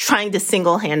 trying to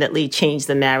single-handedly change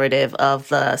the narrative of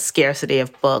the scarcity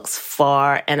of books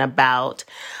for and about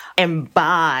and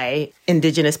by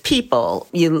Indigenous people.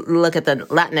 You look at the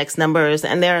Latinx numbers,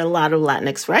 and there are a lot of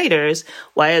Latinx writers.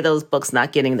 Why are those books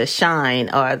not getting the shine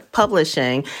or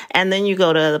publishing? And then you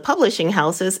go to the publishing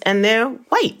houses, and they're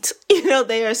white.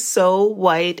 They are so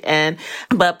white.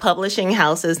 But publishing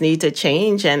houses need to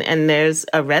change, and there's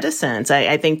a reticence.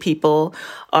 I think people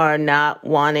are not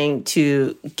wanting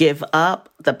to give up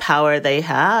the power they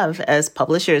have as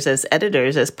publishers, as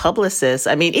editors, as publicists.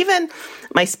 I mean, even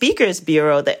my speakers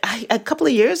bureau, a couple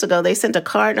of years ago, they sent a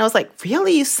card, and I was like,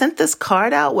 really? You sent this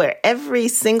card out where every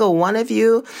single one of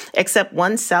you, except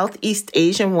one Southeast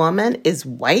Asian woman, is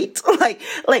white?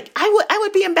 I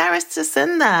would be embarrassed to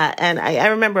send that. And I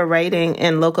remember writing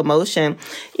in Locomotion,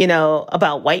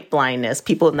 about white blindness,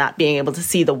 people not being able to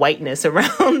see the whiteness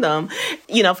around them,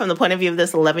 from the point of view of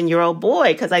this 11-year-old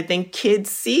boy, because I think kids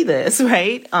see this, right?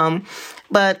 right?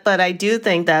 But I do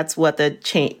think that's where the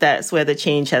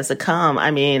change has to come.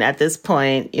 I mean, at this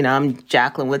point, I'm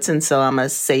Jacqueline Woodson, so I'm a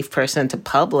safe person to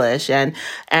publish. And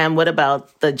what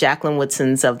about the Jacqueline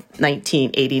Woodsons of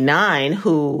 1989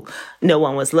 who no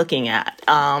one was looking at?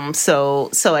 So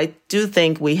I do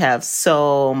think we have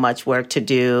so much work to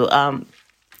do.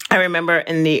 I remember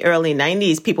in the early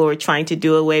 90s, people were trying to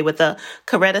do away with the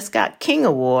Coretta Scott King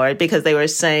Award because they were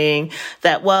saying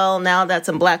that, well, now that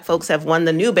some Black folks have won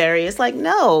the Newbery, it's like,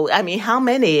 no. I mean, how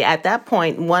many? At that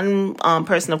point, one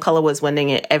person of color was winning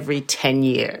it every 10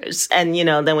 years. And,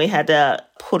 then we had to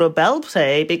put a bell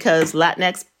play because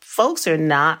Latinx folks are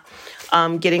not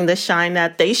getting the shine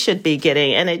that they should be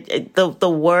getting. And the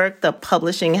work, the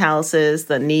publishing houses,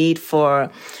 the need for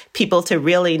people to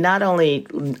really not only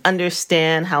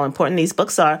understand how important these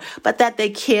books are, but that they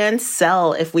can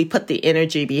sell if we put the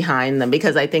energy behind them.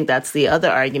 Because I think that's the other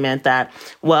argument that,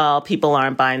 well, people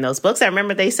aren't buying those books. I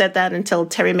remember they said that until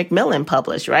Terry McMillan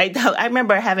published, right? I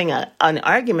remember having an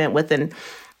argument with an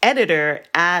editor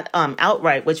at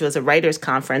Outright, which was a writers'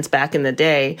 conference back in the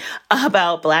day,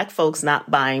 about Black folks not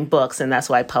buying books, and that's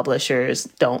why publishers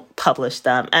don't publish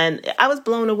them. And I was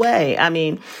blown away. I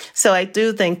mean, so I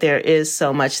do think there is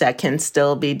so much that can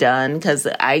still be done, because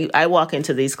I walk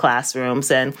into these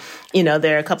classrooms and,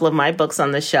 there are a couple of my books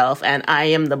on the shelf, and I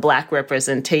am the Black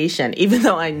representation, even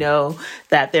though I know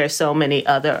that there are so many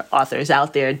other authors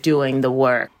out there doing the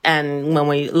work. And when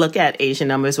we look at Asian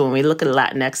numbers, when we look at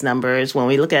Latinx numbers, when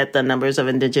we look at the numbers of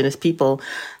Indigenous people,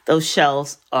 those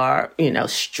shelves are,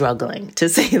 struggling, to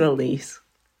say the least.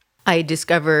 I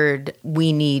discovered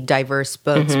We Need Diverse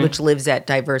Books, which lives at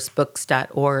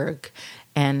diversebooks.org.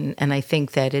 And I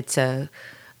think that it's a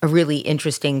really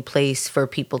interesting place for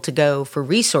people to go for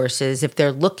resources if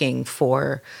they're looking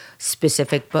for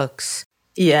specific books.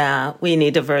 Yeah, We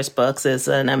Need Diverse Books is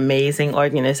an amazing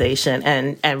organization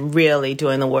and really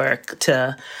doing the work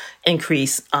to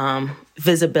increase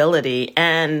visibility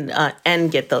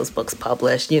and get those books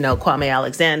published. Kwame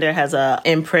Alexander has a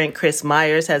imprint. Chris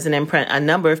Myers has an imprint. A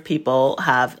number of people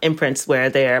have imprints where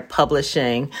they're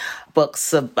publishing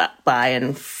books by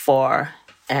and for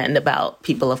and about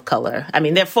people of color. I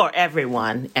mean, they're for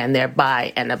everyone, and they're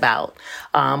by and about,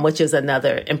 which is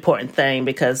another important thing,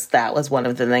 because that was one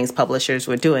of the things publishers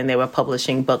were doing. They were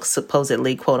publishing books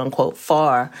supposedly, quote unquote,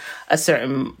 for a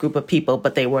certain group of people,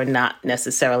 but they were not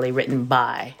necessarily written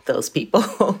by those people.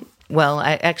 Well,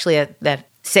 that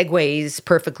segues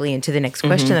perfectly into the next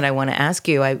question that I want to ask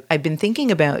you. I've been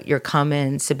thinking about your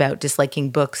comments about disliking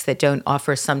books that don't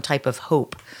offer some type of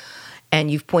hope. And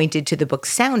you've pointed to the book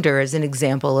Sounder as an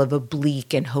example of a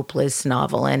bleak and hopeless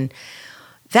novel. And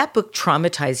that book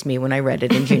traumatized me when I read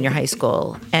it in junior high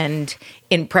school. And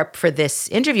in prep for this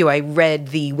interview, I read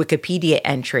the Wikipedia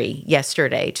entry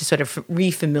yesterday to sort of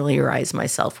refamiliarize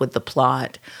myself with the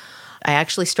plot. I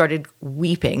actually started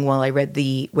weeping while I read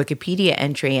the Wikipedia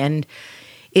entry. And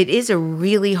it is a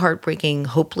really heartbreaking,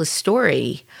 hopeless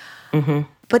story.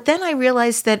 But then I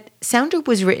realized that Sounder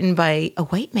was written by a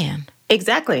white man.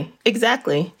 Exactly.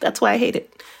 That's why I hate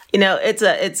it.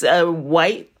 It's a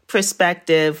white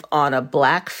perspective on a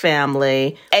Black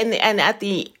family. And at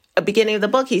the beginning of the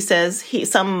book, he says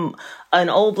an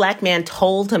old Black man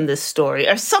told him this story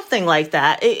or something like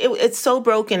that. It's so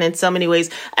broken in so many ways.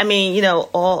 I mean,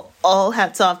 all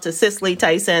hats off to Cicely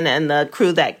Tyson and the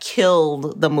crew that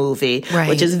killed the movie, right,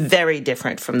 which is very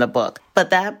different from the book. But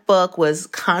that book was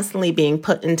constantly being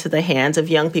put into the hands of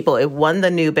young people. It won the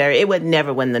Newbery. It would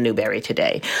never win the Newbery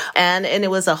today. And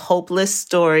it was a hopeless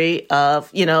story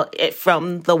of,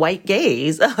 from the white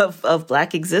gaze of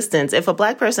Black existence. If a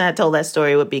Black person had told that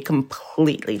story, it would be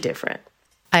completely different.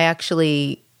 I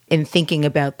actually, in thinking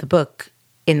about the book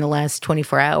in the last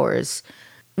 24 hours,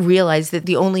 realized that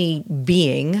the only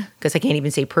being, because I can't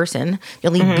even say person, the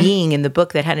only being in the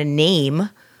book that had a name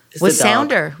was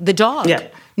Sounder, the dog. Yeah.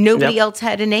 Nobody else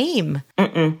had a name.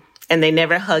 And they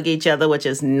never hug each other, which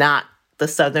is not the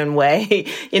Southern way.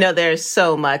 There's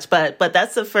so much. But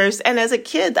that's the first. And as a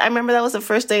kid, I remember that was the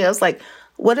first thing I was like,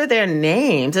 what are their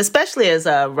names? Especially as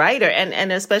a writer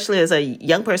and especially as a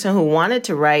young person who wanted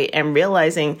to write and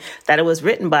realizing that it was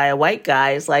written by a white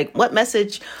guy. It's like, what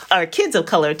message are kids of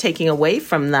color taking away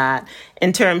from that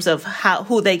in terms of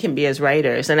who they can be as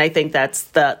writers? And I think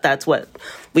that's what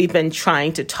we've been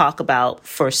trying to talk about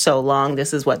for so long.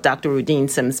 This is what Dr. Rudine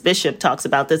Sims Bishop talks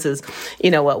about. This is,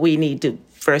 what we need to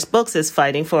First Books is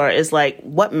fighting for, is like,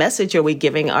 what message are we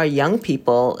giving our young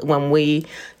people when we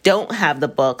don't have the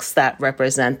books that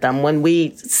represent them, when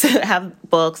we have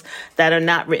books that are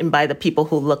not written by the people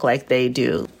who look like they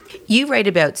do? You write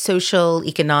about social,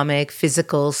 economic,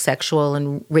 physical, sexual,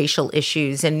 and racial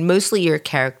issues, and mostly your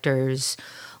characters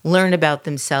learn about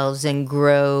themselves and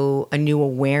grow a new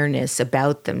awareness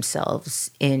about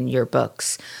themselves in your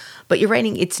books. But your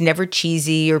writing, it's never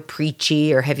cheesy or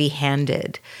preachy or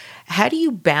heavy-handed. How do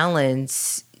you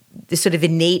balance the sort of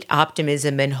innate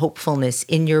optimism and hopefulness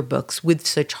in your books with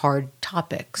such hard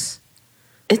topics?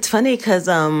 It's funny because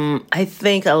I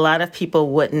think a lot of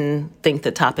people wouldn't think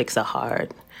the topics are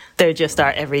hard. They're just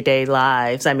our everyday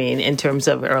lives. I mean, in terms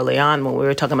of early on when we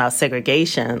were talking about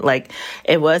segregation, like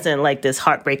it wasn't like this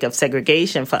heartbreak of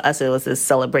segregation. For us, it was this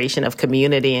celebration of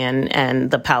community and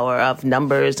the power of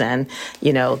numbers and,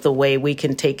 you know, the way we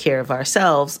can take care of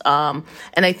ourselves. And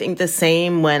I think the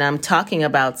same when I'm talking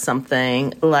about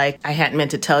something like I hadn't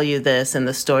meant to tell you this in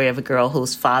the story of a girl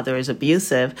whose father is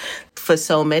abusive. For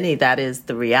so many, that is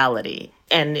the reality.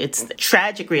 And it's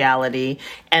tragic reality.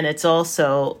 And it's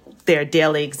also their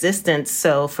daily existence.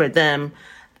 So for them,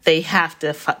 they have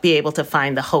to be able to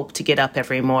find the hope to get up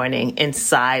every morning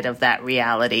inside of that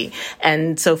reality.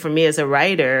 And so for me as a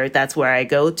writer, that's where I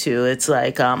go to. It's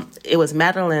like, it was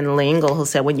Madeleine L'Engle who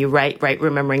said, when you write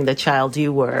remembering the child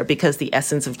you were, because the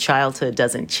essence of childhood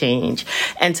doesn't change.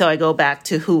 And so I go back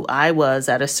to who I was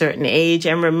at a certain age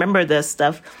and remember the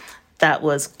stuff that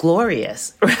was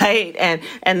glorious, right?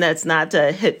 And that's not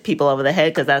to hit people over the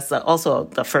head, because that's also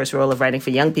the first rule of writing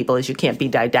for young people is you can't be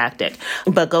didactic.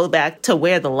 But go back to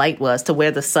where the light was, to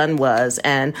where the sun was,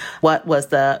 and what was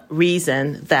the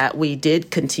reason that we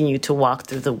did continue to walk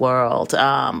through the world.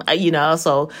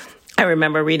 Also, I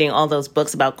remember reading all those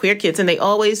books about queer kids, and they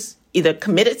always either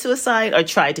committed suicide or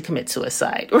tried to commit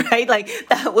suicide, right? Like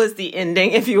that was the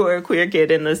ending if you were a queer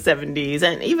kid in the 70s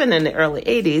and even in the early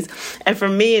 80s. And for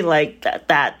me, like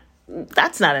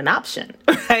that's not an option,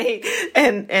 right?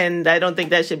 And I don't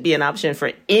think that should be an option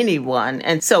for anyone.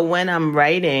 And so when I'm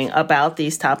writing about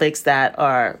these topics that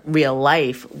are real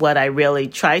life, what I really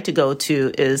try to go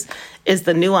to is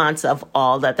the nuance of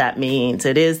all that means.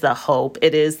 It is the hope,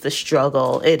 it is the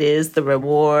struggle, it is the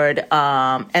reward,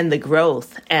 and the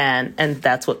growth. And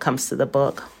that's what comes to the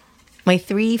book. My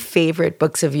 3 favorite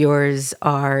books of yours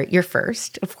are your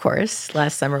first, of course,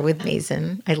 Last Summer with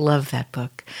Mason. I love that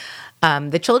book.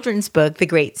 The children's book, the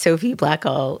great Sophie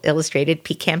Blackall illustrated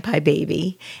Pecan Pie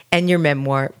Baby, and your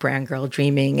memoir, Brown Girl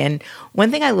Dreaming. And one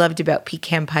thing I loved about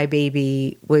Pecan Pie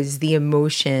Baby was the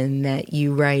emotion that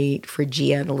you write for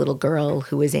Gia, the little girl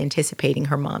who is anticipating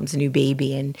her mom's new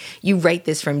baby. And you write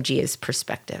this from Gia's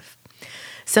perspective.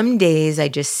 Some days I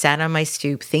just sat on my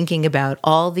stoop thinking about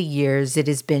all the years it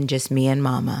has been just me and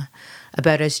Mama,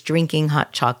 about us drinking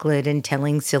hot chocolate and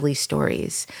telling silly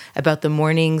stories, about the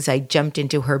mornings I jumped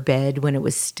into her bed when it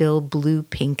was still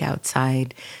blue-pink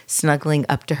outside, snuggling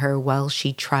up to her while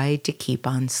she tried to keep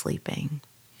on sleeping.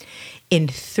 In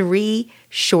 3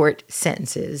 short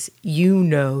sentences, you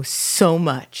know so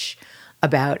much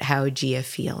about how Gia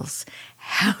feels.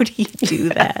 How do you do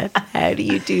that? How do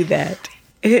you do that?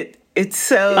 It's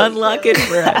so... Unlock it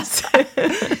for us.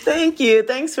 Thank you.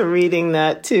 Thanks for reading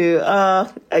that, too.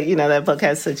 That book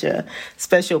has such a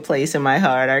special place in my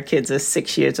heart. Our kids are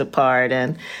 6 years apart,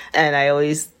 and I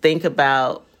always think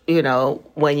about,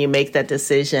 when you make that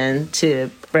decision to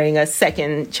bring a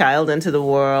second child into the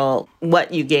world,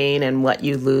 what you gain and what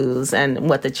you lose, and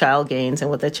what the child gains and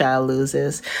what the child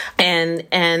loses. And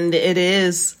it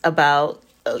is about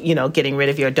getting rid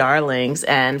of your darlings.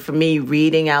 And for me,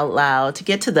 reading out loud to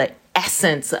get to the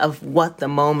essence of what the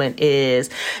moment is,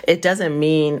 it doesn't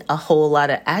mean a whole lot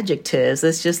of adjectives.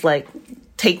 It's just like,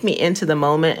 take me into the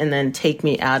moment and then take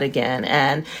me out again,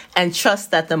 and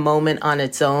trust that the moment on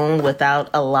its own, without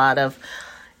a lot of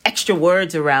extra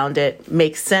words around it,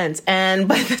 makes sense. And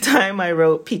by the time I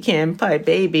wrote Pecan Pie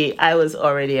Baby, I was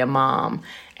already a mom,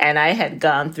 and I had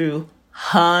gone through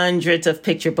hundreds of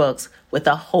picture books with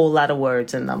a whole lot of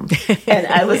words in them. And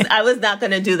I was not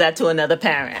going to do that to another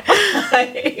parent. The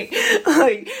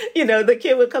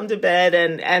kid would come to bed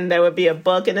and there would be a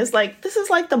book, and it's like, this is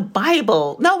like the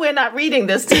Bible. No, we're not reading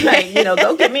this tonight.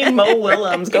 Go get me Mo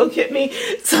Willems. Go get me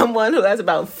someone who has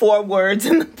about 4 words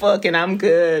in the book, and I'm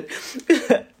good.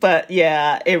 But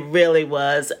yeah, it really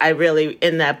was. I really,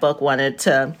 in that book, wanted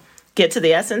to get to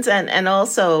the essence and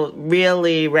also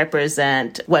really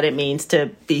represent what it means to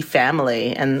be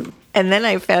family. And then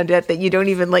I found out that you don't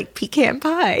even like pecan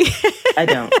pie. I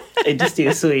don't. I just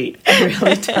do sweet. I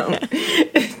really don't.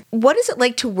 What is it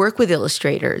like to work with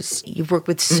illustrators? You've worked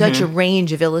with such a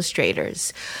range of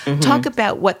illustrators. Talk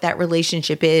about what that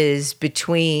relationship is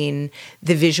between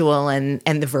the visual and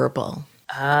the verbal.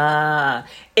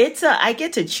 I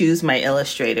get to choose my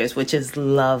illustrators, which is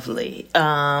lovely.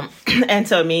 And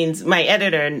so it means my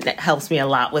editor helps me a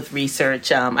lot with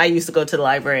research. I used to go to the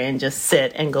library and just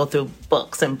sit and go through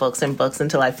books and books and books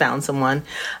until I found someone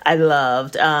I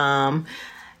loved.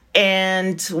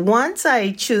 And once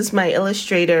I choose my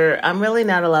illustrator, I'm really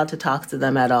not allowed to talk to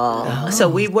them at all. Oh. So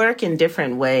we work in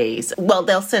different ways. Well,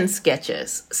 they'll send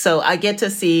sketches. So I get to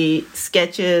see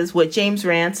sketches with James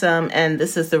Ransom, and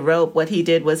This Is the Rope. What he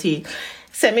did was he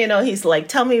sent me a note. He's like,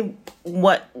 tell me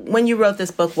when you wrote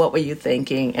this book, what were you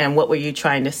thinking and what were you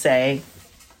trying to say?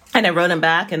 And I wrote him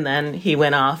back, and then he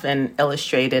went off and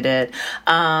illustrated it.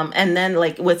 And then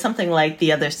like with something like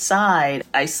The Other Side,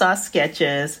 I saw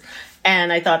sketches,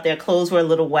 and I thought their clothes were a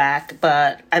little whack,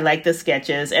 but I liked the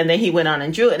sketches. And then he went on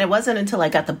and drew it. And it wasn't until I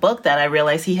got the book that I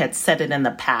realized he had said it in the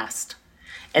past.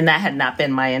 And that had not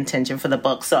been my intention for the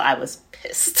book. So I was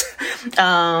pissed.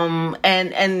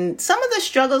 And some of the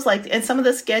struggles, like in some of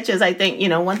the sketches, I think,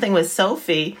 one thing with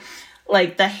Sophie,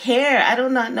 like the hair, I do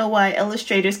not know why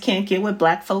illustrators can't get with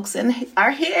Black folks and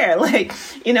our hair. Like,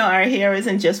 our hair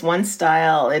isn't just one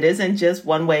style. It isn't just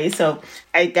one way. So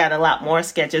I got a lot more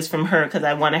sketches from her because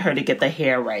I wanted her to get the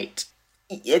hair right.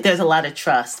 There's a lot of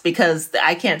trust because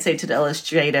I can't say to the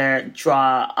illustrator,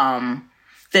 draw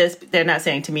this. They're not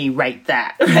saying to me, write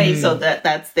that, right? So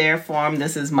that's their form.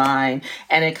 This is mine.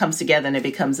 And it comes together and it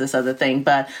becomes this other thing.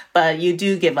 But you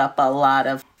do give up a lot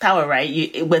of power,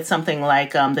 right? With something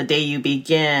like The Day You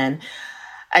Begin,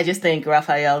 I just think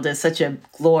Raphael did such a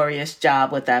glorious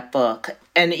job with that book.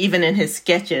 And even in his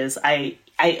sketches, I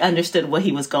understood what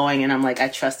he was going, and I'm like, I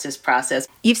trust his process.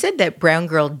 You've said that Brown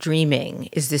Girl Dreaming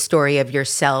is the story of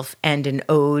yourself and an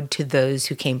ode to those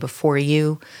who came before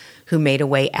you, who made a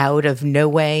way out of no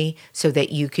way so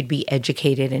that you could be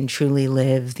educated and truly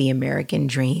live the American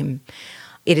dream.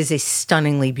 It is a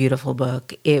stunningly beautiful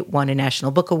book. It won a National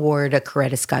Book Award, a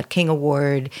Coretta Scott King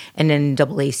Award, an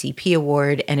NAACP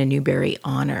Award, and a Newbery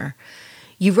Honor.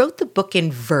 You wrote the book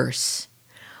in verse.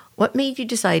 What made you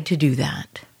decide to do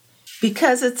that?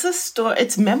 Because it's a story,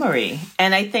 it's memory.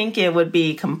 And I think it would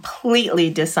be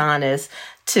completely dishonest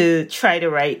to try to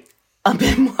write a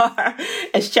memoir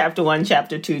as chapter 1,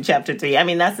 chapter 2, chapter 3. I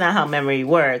mean, that's not how memory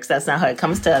works. That's not how it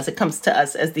comes to us. It comes to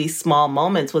us as these small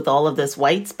moments with all of this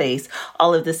white space,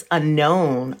 all of this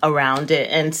unknown around it.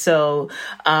 And so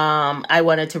I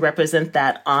wanted to represent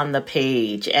that on the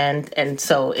page. And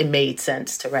so it made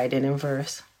sense to write it in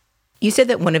verse. You said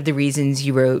that one of the reasons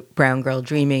you wrote Brown Girl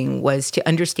Dreaming was to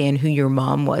understand who your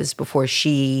mom was before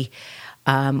she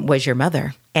was your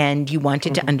mother. And you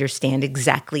wanted to understand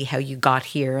exactly how you got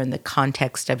here and the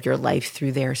context of your life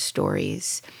through their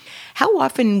stories. How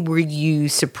often were you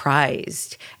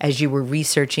surprised as you were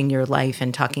researching your life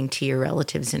and talking to your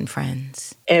relatives and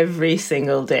friends? Every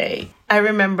single day. I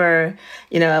remember,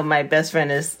 my best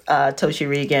friend is Toshi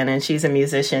Regan, and she's a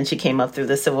musician. She came up through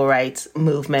the civil rights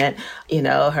movement.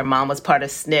 Her mom was part of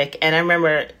SNCC. And I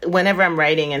remember whenever I'm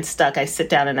writing and stuck, I sit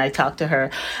down and I talk to her.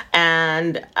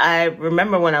 And I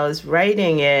remember when I was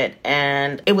writing it,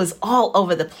 and it was all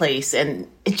over the place. And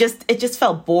it just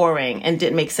felt boring and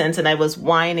didn't make sense. And I was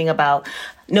whining about,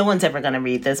 no one's ever going to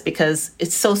read this because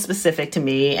it's so specific to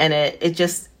me. And it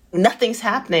just, nothing's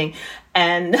happening.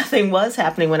 And nothing was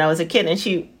happening when I was a kid. And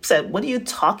she said, what are you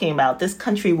talking about? This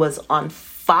country was on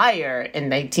fire in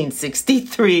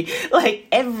 1963. Like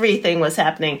everything was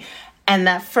happening. And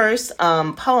that first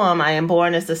poem, I am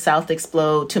born as the South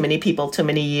explode, too many people, too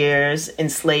many years,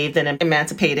 enslaved and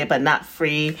emancipated, but not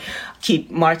free, keep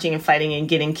marching and fighting and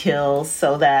getting killed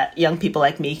so that young people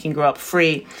like me can grow up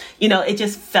free. It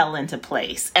just fell into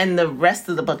place. And the rest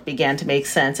of the book began to make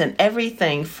sense. And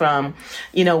everything from,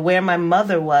 where my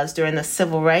mother was during the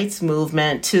civil rights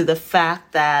movement to the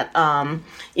fact that,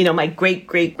 my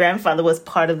great-great-grandfather was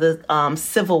part of the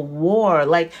Civil War,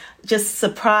 like just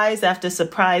surprise after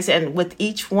surprise. And with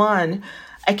each one,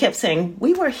 I kept saying,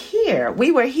 we were here,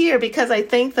 because I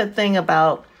think the thing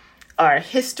about our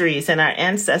histories and our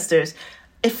ancestors,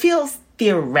 it feels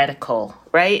theoretical,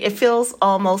 right? It feels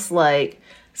almost like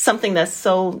something that's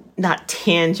so not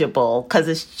tangible because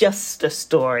it's just a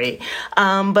story.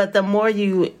 But the more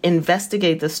you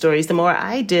investigate the stories, the more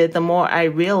I did, the more I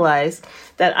realized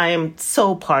that I am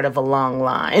so part of a long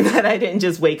line, that I didn't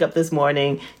just wake up this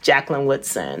morning, Jacqueline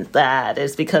Woodson. That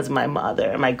is because of my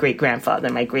mother, my great-grandfather,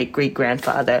 my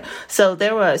great-great-grandfather. So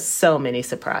there were so many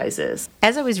surprises.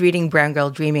 As I was reading Brown Girl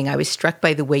Dreaming, I was struck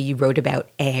by the way you wrote about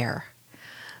air.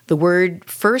 The word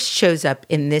first shows up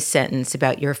in this sentence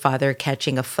about your father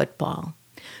catching a football.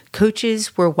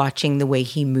 Coaches were watching the way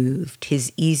he moved,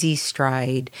 his easy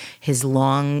stride, his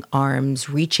long arms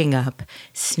reaching up,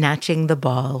 snatching the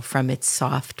ball from its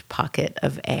soft pocket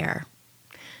of air.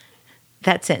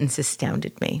 That sentence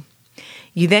astounded me.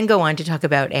 You then go on to talk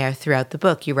about air throughout the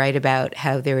book. You write about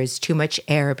how there is too much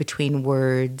air between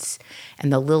words,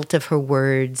 and the lilt of her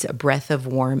words, a breath of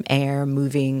warm air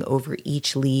moving over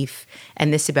each leaf,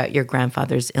 and this about your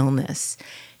grandfather's illness.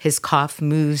 His cough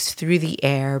moves through the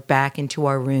air back into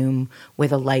our room where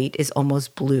the light is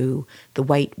almost blue, the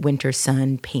white winter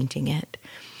sun painting it.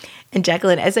 And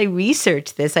Jacqueline, as I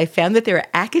researched this, I found that there are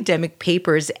academic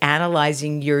papers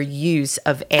analyzing your use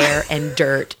of air and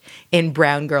dirt in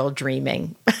Brown Girl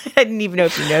Dreaming. I didn't even know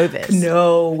if you know this.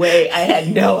 No way. I had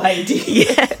no idea.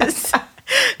 Yes.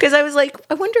 Because I was like,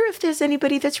 I wonder if there's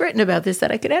anybody that's written about this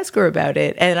that I could ask her about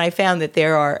it. And I found that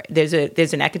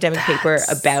there's an academic paper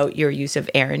about your use of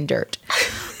air and dirt.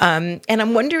 And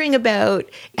I'm wondering about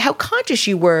how conscious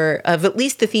you were of at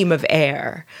least the theme of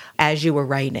air as you were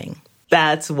writing.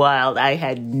 That's wild. I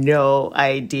had no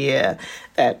idea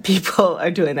that people are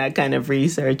doing that kind of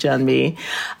research on me.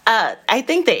 I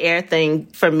think the air thing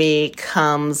for me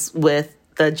comes with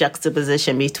the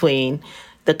juxtaposition between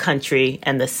the country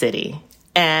and the city.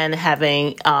 And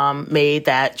having made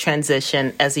that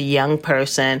transition as a young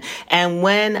person. And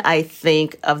when I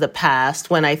think of the past,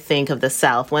 when I think of the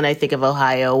South, when I think of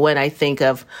Ohio, when I think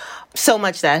of so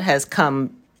much that has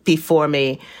come before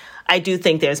me, I do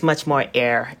think there's much more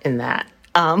air in that.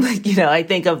 I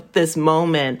think of this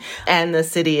moment and the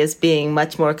city as being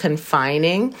much more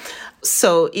confining.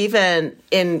 So even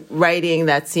in writing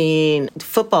that scene,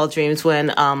 Football Dreams,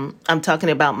 when I'm talking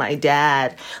about my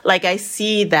dad, like I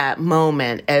see that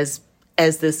moment as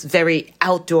this very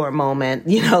outdoor moment,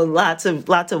 lots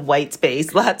of white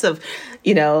space, lots of,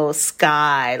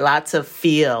 sky, lots of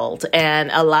field.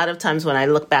 And a lot of times when I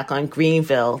look back on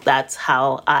Greenville, that's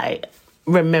how I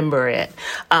remember it.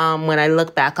 When I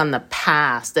look back on the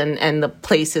past and the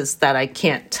places that I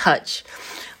can't touch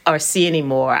or see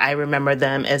anymore, I remember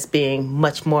them as being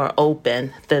much more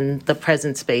open than the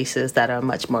present spaces that are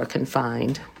much more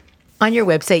confined. On your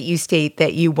website, you state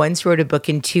that you once wrote a book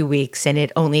in 2 weeks and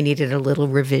it only needed a little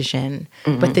revision,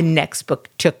 but the next book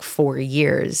took 4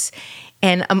 years.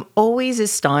 And I'm always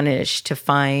astonished to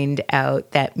find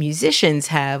out that musicians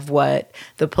have what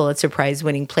the Pulitzer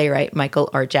Prize-winning playwright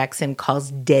Michael R. Jackson calls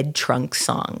dead trunk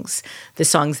songs, the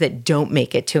songs that don't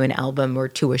make it to an album or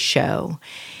to a show.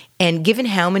 And given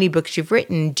how many books you've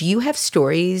written, do you have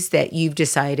stories that you've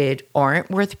decided aren't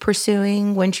worth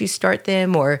pursuing once you start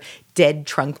them, or dead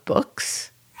trunk books?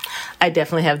 I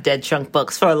definitely have dead trunk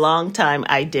books. For a long time,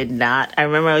 I did not. I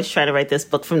remember I was trying to write this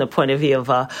book from the point of view of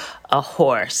a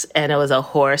horse, and it was a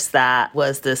horse that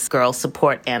was this girl's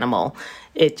support animal.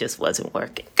 It just wasn't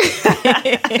working.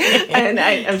 And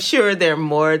I'm sure there are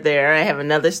more there. I have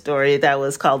another story that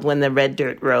was called When the Red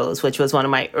Dirt Rose, which was one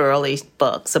of my early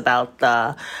books about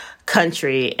the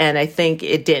country. And I think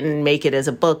it didn't make it as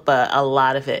a book, but a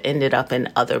lot of it ended up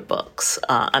in other books,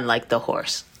 unlike the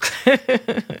horse.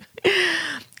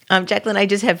 Jacqueline, I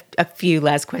just have a few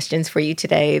last questions for you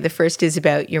today. The first is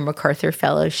about your MacArthur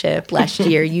Fellowship. Last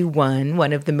year, you won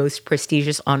one of the most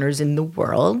prestigious honors in the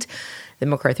world, the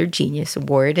MacArthur Genius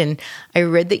Award. And I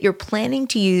read that you're planning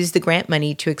to use the grant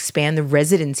money to expand the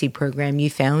residency program you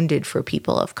founded for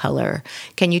people of color.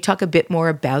 Can you talk a bit more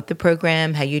about the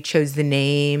program, how you chose the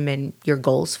name, and your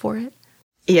goals for it?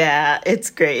 Yeah, it's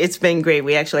great. It's been great.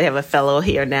 We actually have a fellow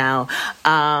here now.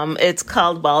 It's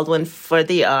called Baldwin for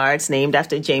the Arts, named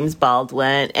after James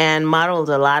Baldwin, and modeled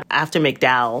a lot after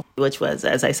MacDowell, which was,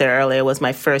 as I said earlier, was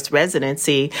my first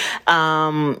residency,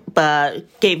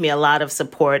 but gave me a lot of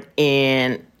support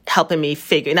in helping me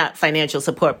not financial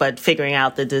support, but figuring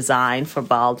out the design for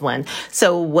Baldwin.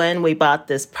 So when we bought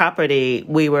this property,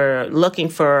 we were looking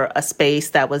for a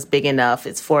space that was big enough.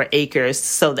 It's 4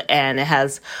 acres, and it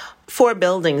has 4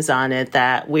 buildings on it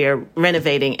that we're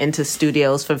renovating into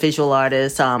studios for visual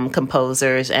artists,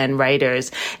 composers, and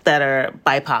writers that are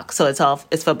BIPOC. So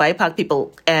it's for BIPOC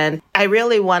people. And I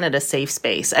really wanted a safe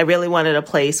space. I really wanted a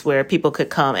place where people could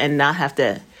come and not have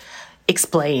to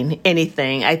explain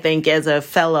anything. I think as a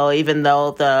fellow, even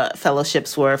though the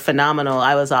fellowships were phenomenal,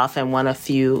 I was often one of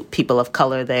few people of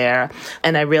color there.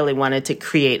 And I really wanted to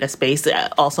create a space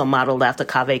also modeled after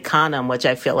Cave Canem, which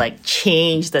I feel like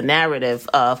changed the narrative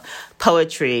of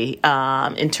poetry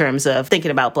in terms of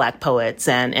thinking about Black poets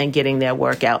and getting their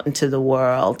work out into the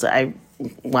world. I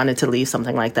wanted to leave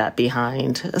something like that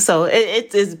behind. So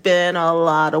it's been a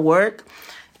lot of work,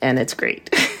 and it's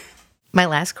great. My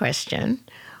last question.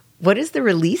 What is the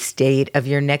release date of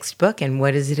your next book, and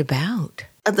what is it about?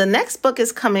 The next book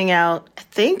is coming out, I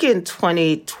think, in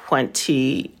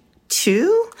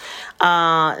 2022.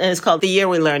 And it's called The Year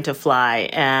We Learned to Fly.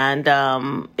 And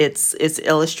it's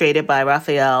illustrated by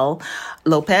Rafael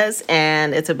Lopez.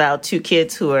 And it's about two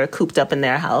kids who are cooped up in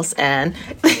their house and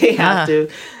they have to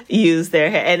use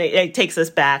their hair. And it takes us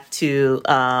back to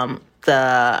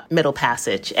the Middle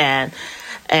Passage and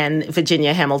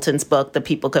Virginia Hamilton's book, The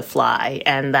People Could Fly,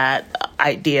 and that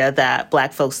idea that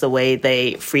Black folks, the way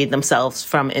they freed themselves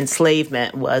from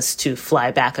enslavement was to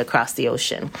fly back across the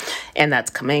ocean. And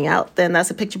that's coming out. Then that's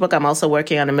a picture book. I'm also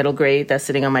working on a middle grade that's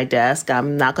sitting on my desk.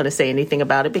 I'm not going to say anything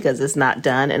about it because it's not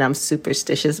done, and I'm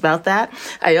superstitious about that.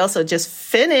 I also just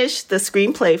finished the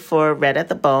screenplay for Red at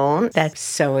the Bone. That's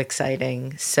so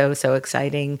exciting. So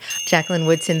exciting. Jacqueline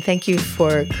Woodson, thank you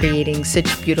for creating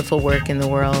such beautiful work in the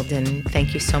world, and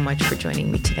thank you so much for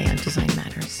joining me today on Design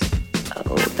Matters.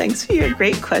 Oh, thanks for your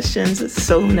great questions. It's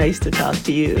so nice to talk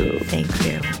to you. Thank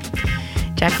you.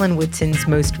 Jacqueline Woodson's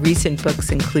most recent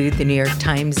books include the New York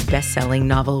Times bestselling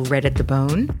novel Red at the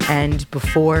Bone and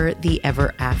Before the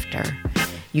Ever After.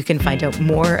 You can find out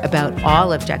more about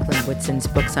all of Jacqueline Woodson's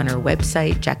books on her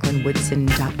website,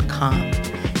 jacquelinewoodson.com.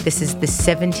 This is the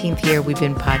 17th year we've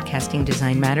been podcasting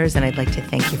Design Matters, and I'd like to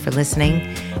thank you for listening.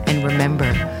 And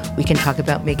remember, we can talk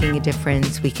about making a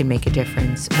difference, we can make a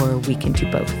difference, or we can do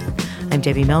both. I'm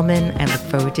Debbie Millman. I look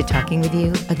forward to talking with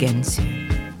you again soon.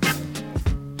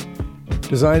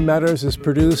 Design Matters is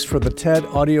produced for the TED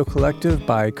Audio Collective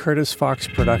by Curtis Fox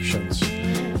Productions.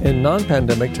 In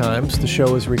non-pandemic times, the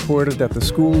show is recorded at the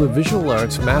School of Visual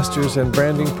Arts Masters in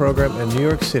Branding program in New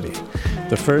York City,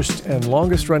 the first and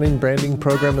longest-running branding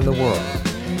program in the world.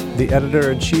 The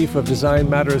editor-in-chief of Design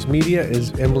Matters Media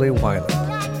is Emily Weiland.